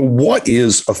weight to what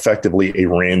is effectively a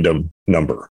random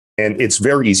number. And it's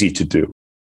very easy to do.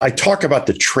 I talk about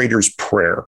the trader's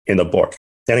prayer in the book.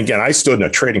 And again, I stood in a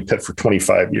trading pit for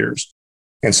 25 years.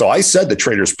 And so I said the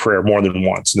trader's prayer more than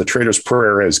once. And the trader's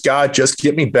prayer is, God, just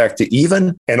get me back to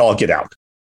even and I'll get out.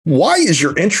 Why is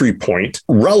your entry point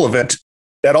relevant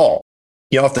at all?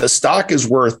 If the stock is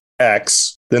worth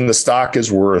X, then the stock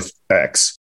is worth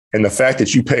X. And the fact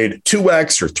that you paid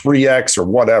 2X or 3X or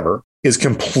whatever is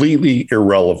completely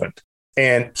irrelevant.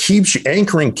 And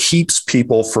anchoring keeps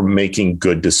people from making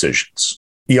good decisions.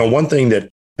 One thing that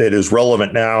is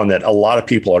relevant now and that a lot of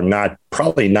people are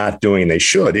probably not doing, they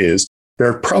should, is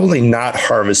they're probably not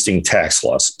harvesting tax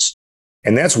losses.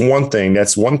 And that's one thing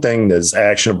that's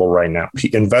actionable right now.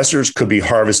 Investors could be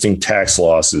harvesting tax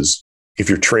losses if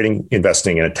you're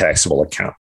investing in a taxable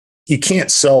account. You can't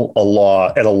sell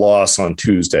at a loss on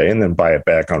Tuesday and then buy it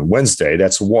back on Wednesday.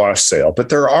 That's a wash sale. But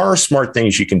there are smart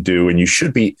things you can do, and you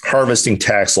should be harvesting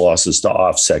tax losses to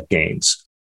offset gains.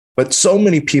 But so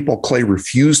many people, Clay,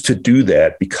 refuse to do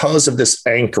that because of this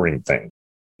anchoring thing.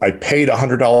 I paid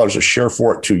 $100 a share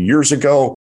for it 2 years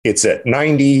ago. It's at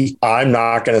 90. I'm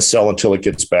not going to sell until it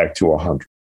gets back to 100.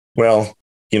 Well,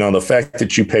 the fact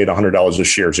that you paid $100 a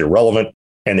share is irrelevant.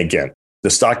 And again, the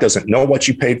stock doesn't know what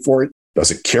you paid for it,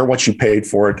 doesn't care what you paid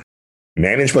for it.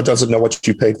 Management doesn't know what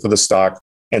you paid for the stock.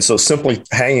 And so simply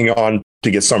hanging on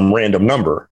to get some random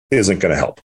number isn't going to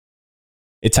help.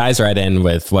 It ties right in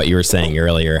with what you were saying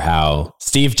earlier, how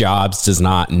Steve Jobs does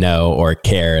not know or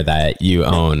care that you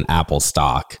own Apple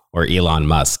stock or Elon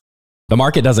Musk. The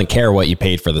market doesn't care what you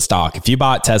paid for the stock. If you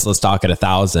bought Tesla stock at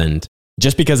 1,000,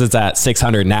 just because it's at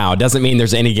 600 now, doesn't mean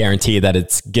there's any guarantee that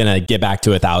it's going to get back to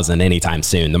 1,000 anytime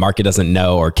soon. The market doesn't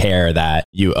know or care that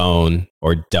you own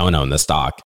or don't own the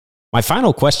stock. My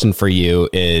final question for you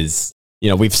is,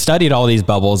 we've studied all these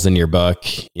bubbles in your book,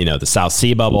 the South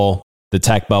Sea bubble, the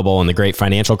tech bubble, and the great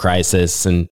financial crisis.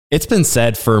 And it's been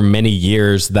said for many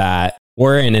years that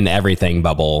we're in an everything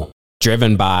bubble,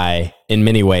 driven by, in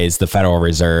many ways, the Federal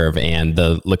Reserve and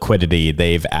the liquidity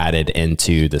they've added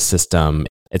into the system.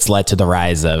 It's led to the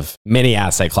rise of many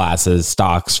asset classes,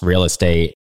 stocks, real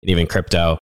estate, and even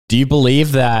crypto. Do you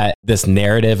believe that this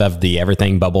narrative of the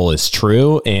everything bubble is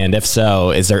true? And if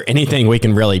so, is there anything we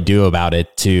can really do about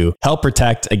it to help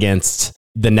protect against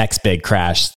the next big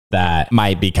crash that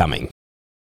might be coming?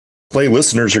 Clay,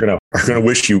 listeners are gonna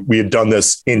wish we had done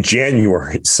this in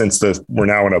January, since we're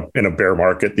now in a bear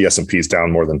market. The S&P is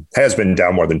has been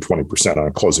down more than 20% on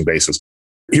a closing basis.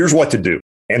 Here's what to do,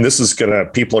 and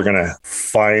people are gonna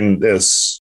find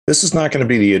this. This is not going to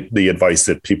be the advice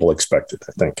that people expected,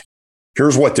 I think.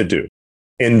 Here's what to do.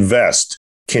 Invest.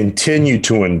 Continue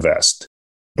to invest.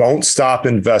 Don't stop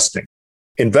investing.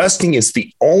 Investing is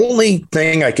the only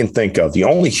thing I can think of, the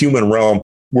only human realm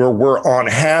where we're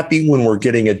unhappy when we're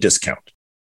getting a discount.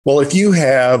 Well, if you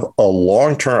have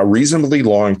a reasonably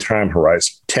long time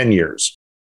horizon, 10 years,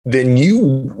 then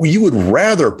you would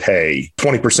rather pay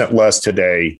 20% less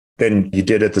today than you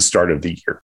did at the start of the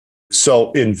year.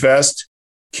 So invest,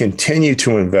 continue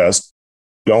to invest.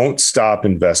 Don't stop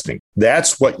investing.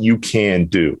 That's what you can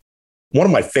do. One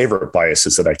of my favorite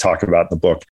biases that I talk about in the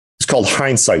book is called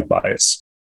hindsight bias.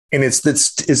 And it's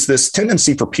this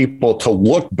tendency for people to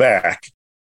look back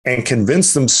and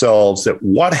convince themselves that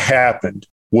what happened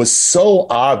was so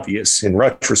obvious in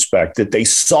retrospect that they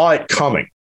saw it coming.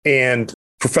 And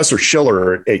Professor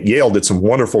Schiller at Yale did some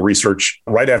wonderful research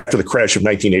right after the crash of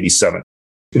 1987.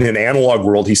 In an analog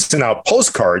world, he sent out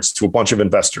postcards to a bunch of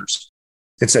investors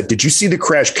and said, "Did you see the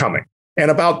crash coming?"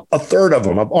 And about a third of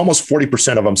them, almost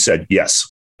 40% of them said yes.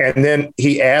 And then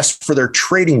he asked for their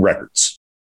trading records.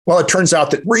 Well, it turns out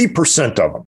that 3%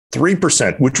 of them,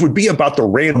 3%, which would be about the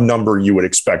random number you would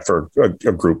expect for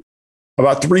a group,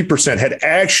 about 3% had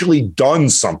actually done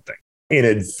something in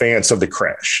advance of the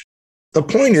crash. The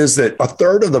point is that a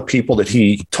third of the people that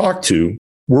he talked to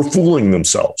were fooling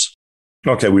themselves.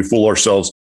 Okay, we fool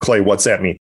ourselves. Clay, what's that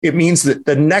mean? It means that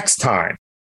the next time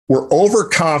we're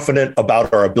overconfident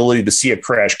about our ability to see a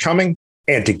crash coming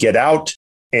and to get out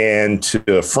and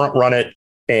to front run it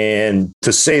and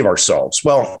to save ourselves.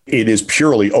 Well, it is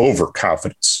purely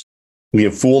overconfidence. We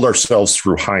have fooled ourselves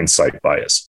through hindsight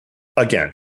bias.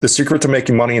 Again, the secret to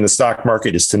making money in the stock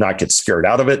market is to not get scared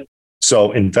out of it.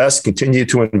 So invest, continue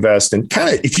to invest. And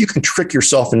kind of, if you can trick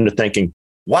yourself into thinking,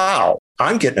 wow,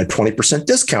 I'm getting a 20%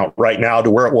 discount right now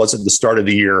to where it was at the start of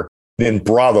the year, then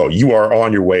bravo, you are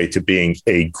on your way to being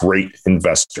a great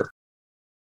investor.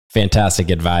 Fantastic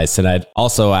advice. And I'd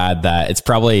also add that it's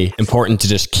probably important to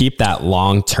just keep that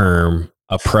long-term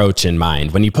approach in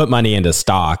mind. When you put money into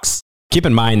stocks, keep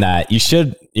in mind that you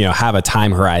should, have a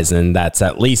time horizon that's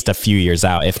at least a few years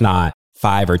out, if not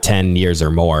 5 or 10 years or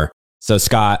more. So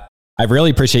Scott, I really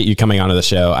appreciate you coming onto the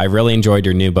show. I really enjoyed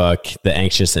your new book, The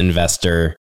Anxious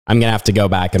Investor. I'm going to have to go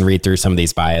back and read through some of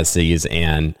these biases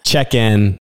and check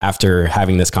in after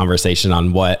having this conversation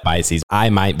on what biases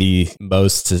I might be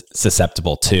most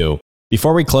susceptible to.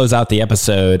 Before we close out the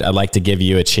episode, I'd like to give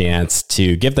you a chance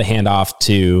to give the handoff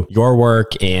to your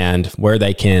work and where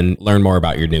they can learn more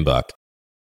about your new book.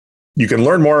 You can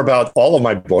learn more about all of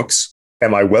my books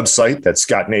at my website, that's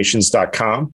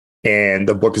scottnations.com. And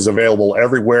the book is available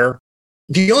everywhere.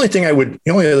 The only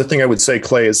other thing I would say,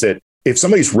 Clay, is that if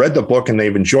somebody's read the book and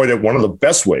they've enjoyed it, one of the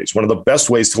best ways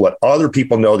to let other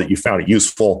people know that you found it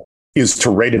useful is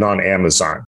to rate it on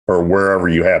Amazon or wherever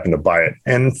you happen to buy it.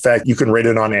 And in fact, you can rate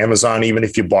it on Amazon even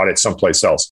if you bought it someplace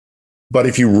else. But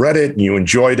if you read it and you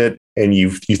enjoyed it and you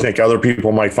think other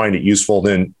people might find it useful,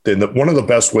 then one of the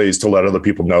best ways to let other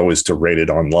people know is to rate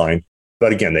it online.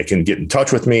 But again, they can get in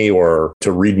touch with me or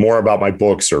to read more about my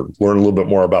books or learn a little bit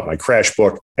more about my crash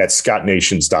book at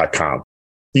scottnations.com.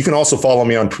 You can also follow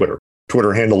me on Twitter.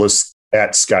 Twitter handle is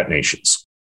 @ScottNations.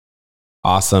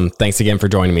 Awesome. Thanks again for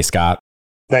joining me, Scott.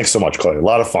 Thanks so much, Clay. A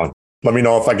lot of fun. Let me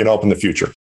know if I can help in the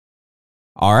future.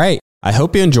 All right. I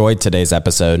hope you enjoyed today's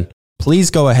episode. Please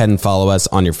go ahead and follow us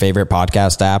on your favorite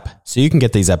podcast app so you can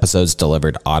get these episodes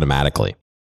delivered automatically.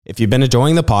 If you've been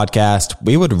enjoying the podcast,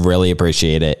 we would really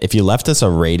appreciate it if you left us a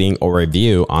rating or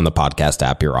review on the podcast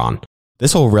app you're on.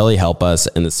 This will really help us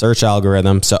in the search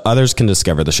algorithm so others can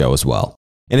discover the show as well.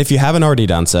 And if you haven't already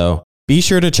done so, be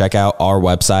sure to check out our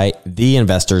website,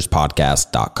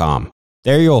 theinvestorspodcast.com.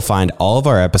 There you'll find all of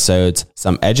our episodes,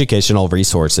 some educational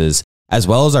resources, as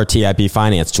well as our TIP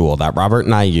finance tool that Robert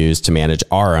and I use to manage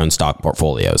our own stock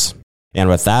portfolios. And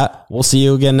with that, we'll see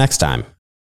you again next time.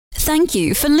 Thank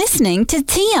you for listening to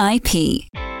TIP.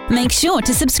 Make sure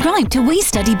to subscribe to We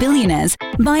Study Billionaires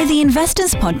by the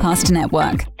Investors Podcast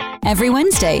Network. Every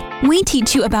Wednesday, we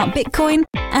teach you about Bitcoin,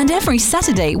 and every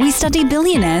Saturday, we study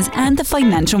billionaires and the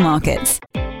financial markets.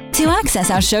 To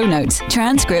access our show notes,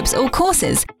 transcripts, or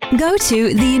courses, go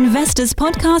to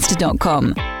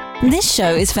theinvestorspodcast.com. This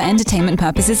show is for entertainment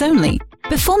purposes only.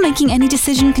 Before making any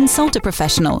decision, consult a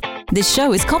professional. This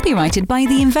show is copyrighted by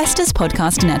the Investors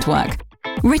Podcast Network.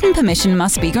 Written permission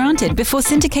must be granted before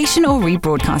syndication or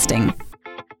rebroadcasting.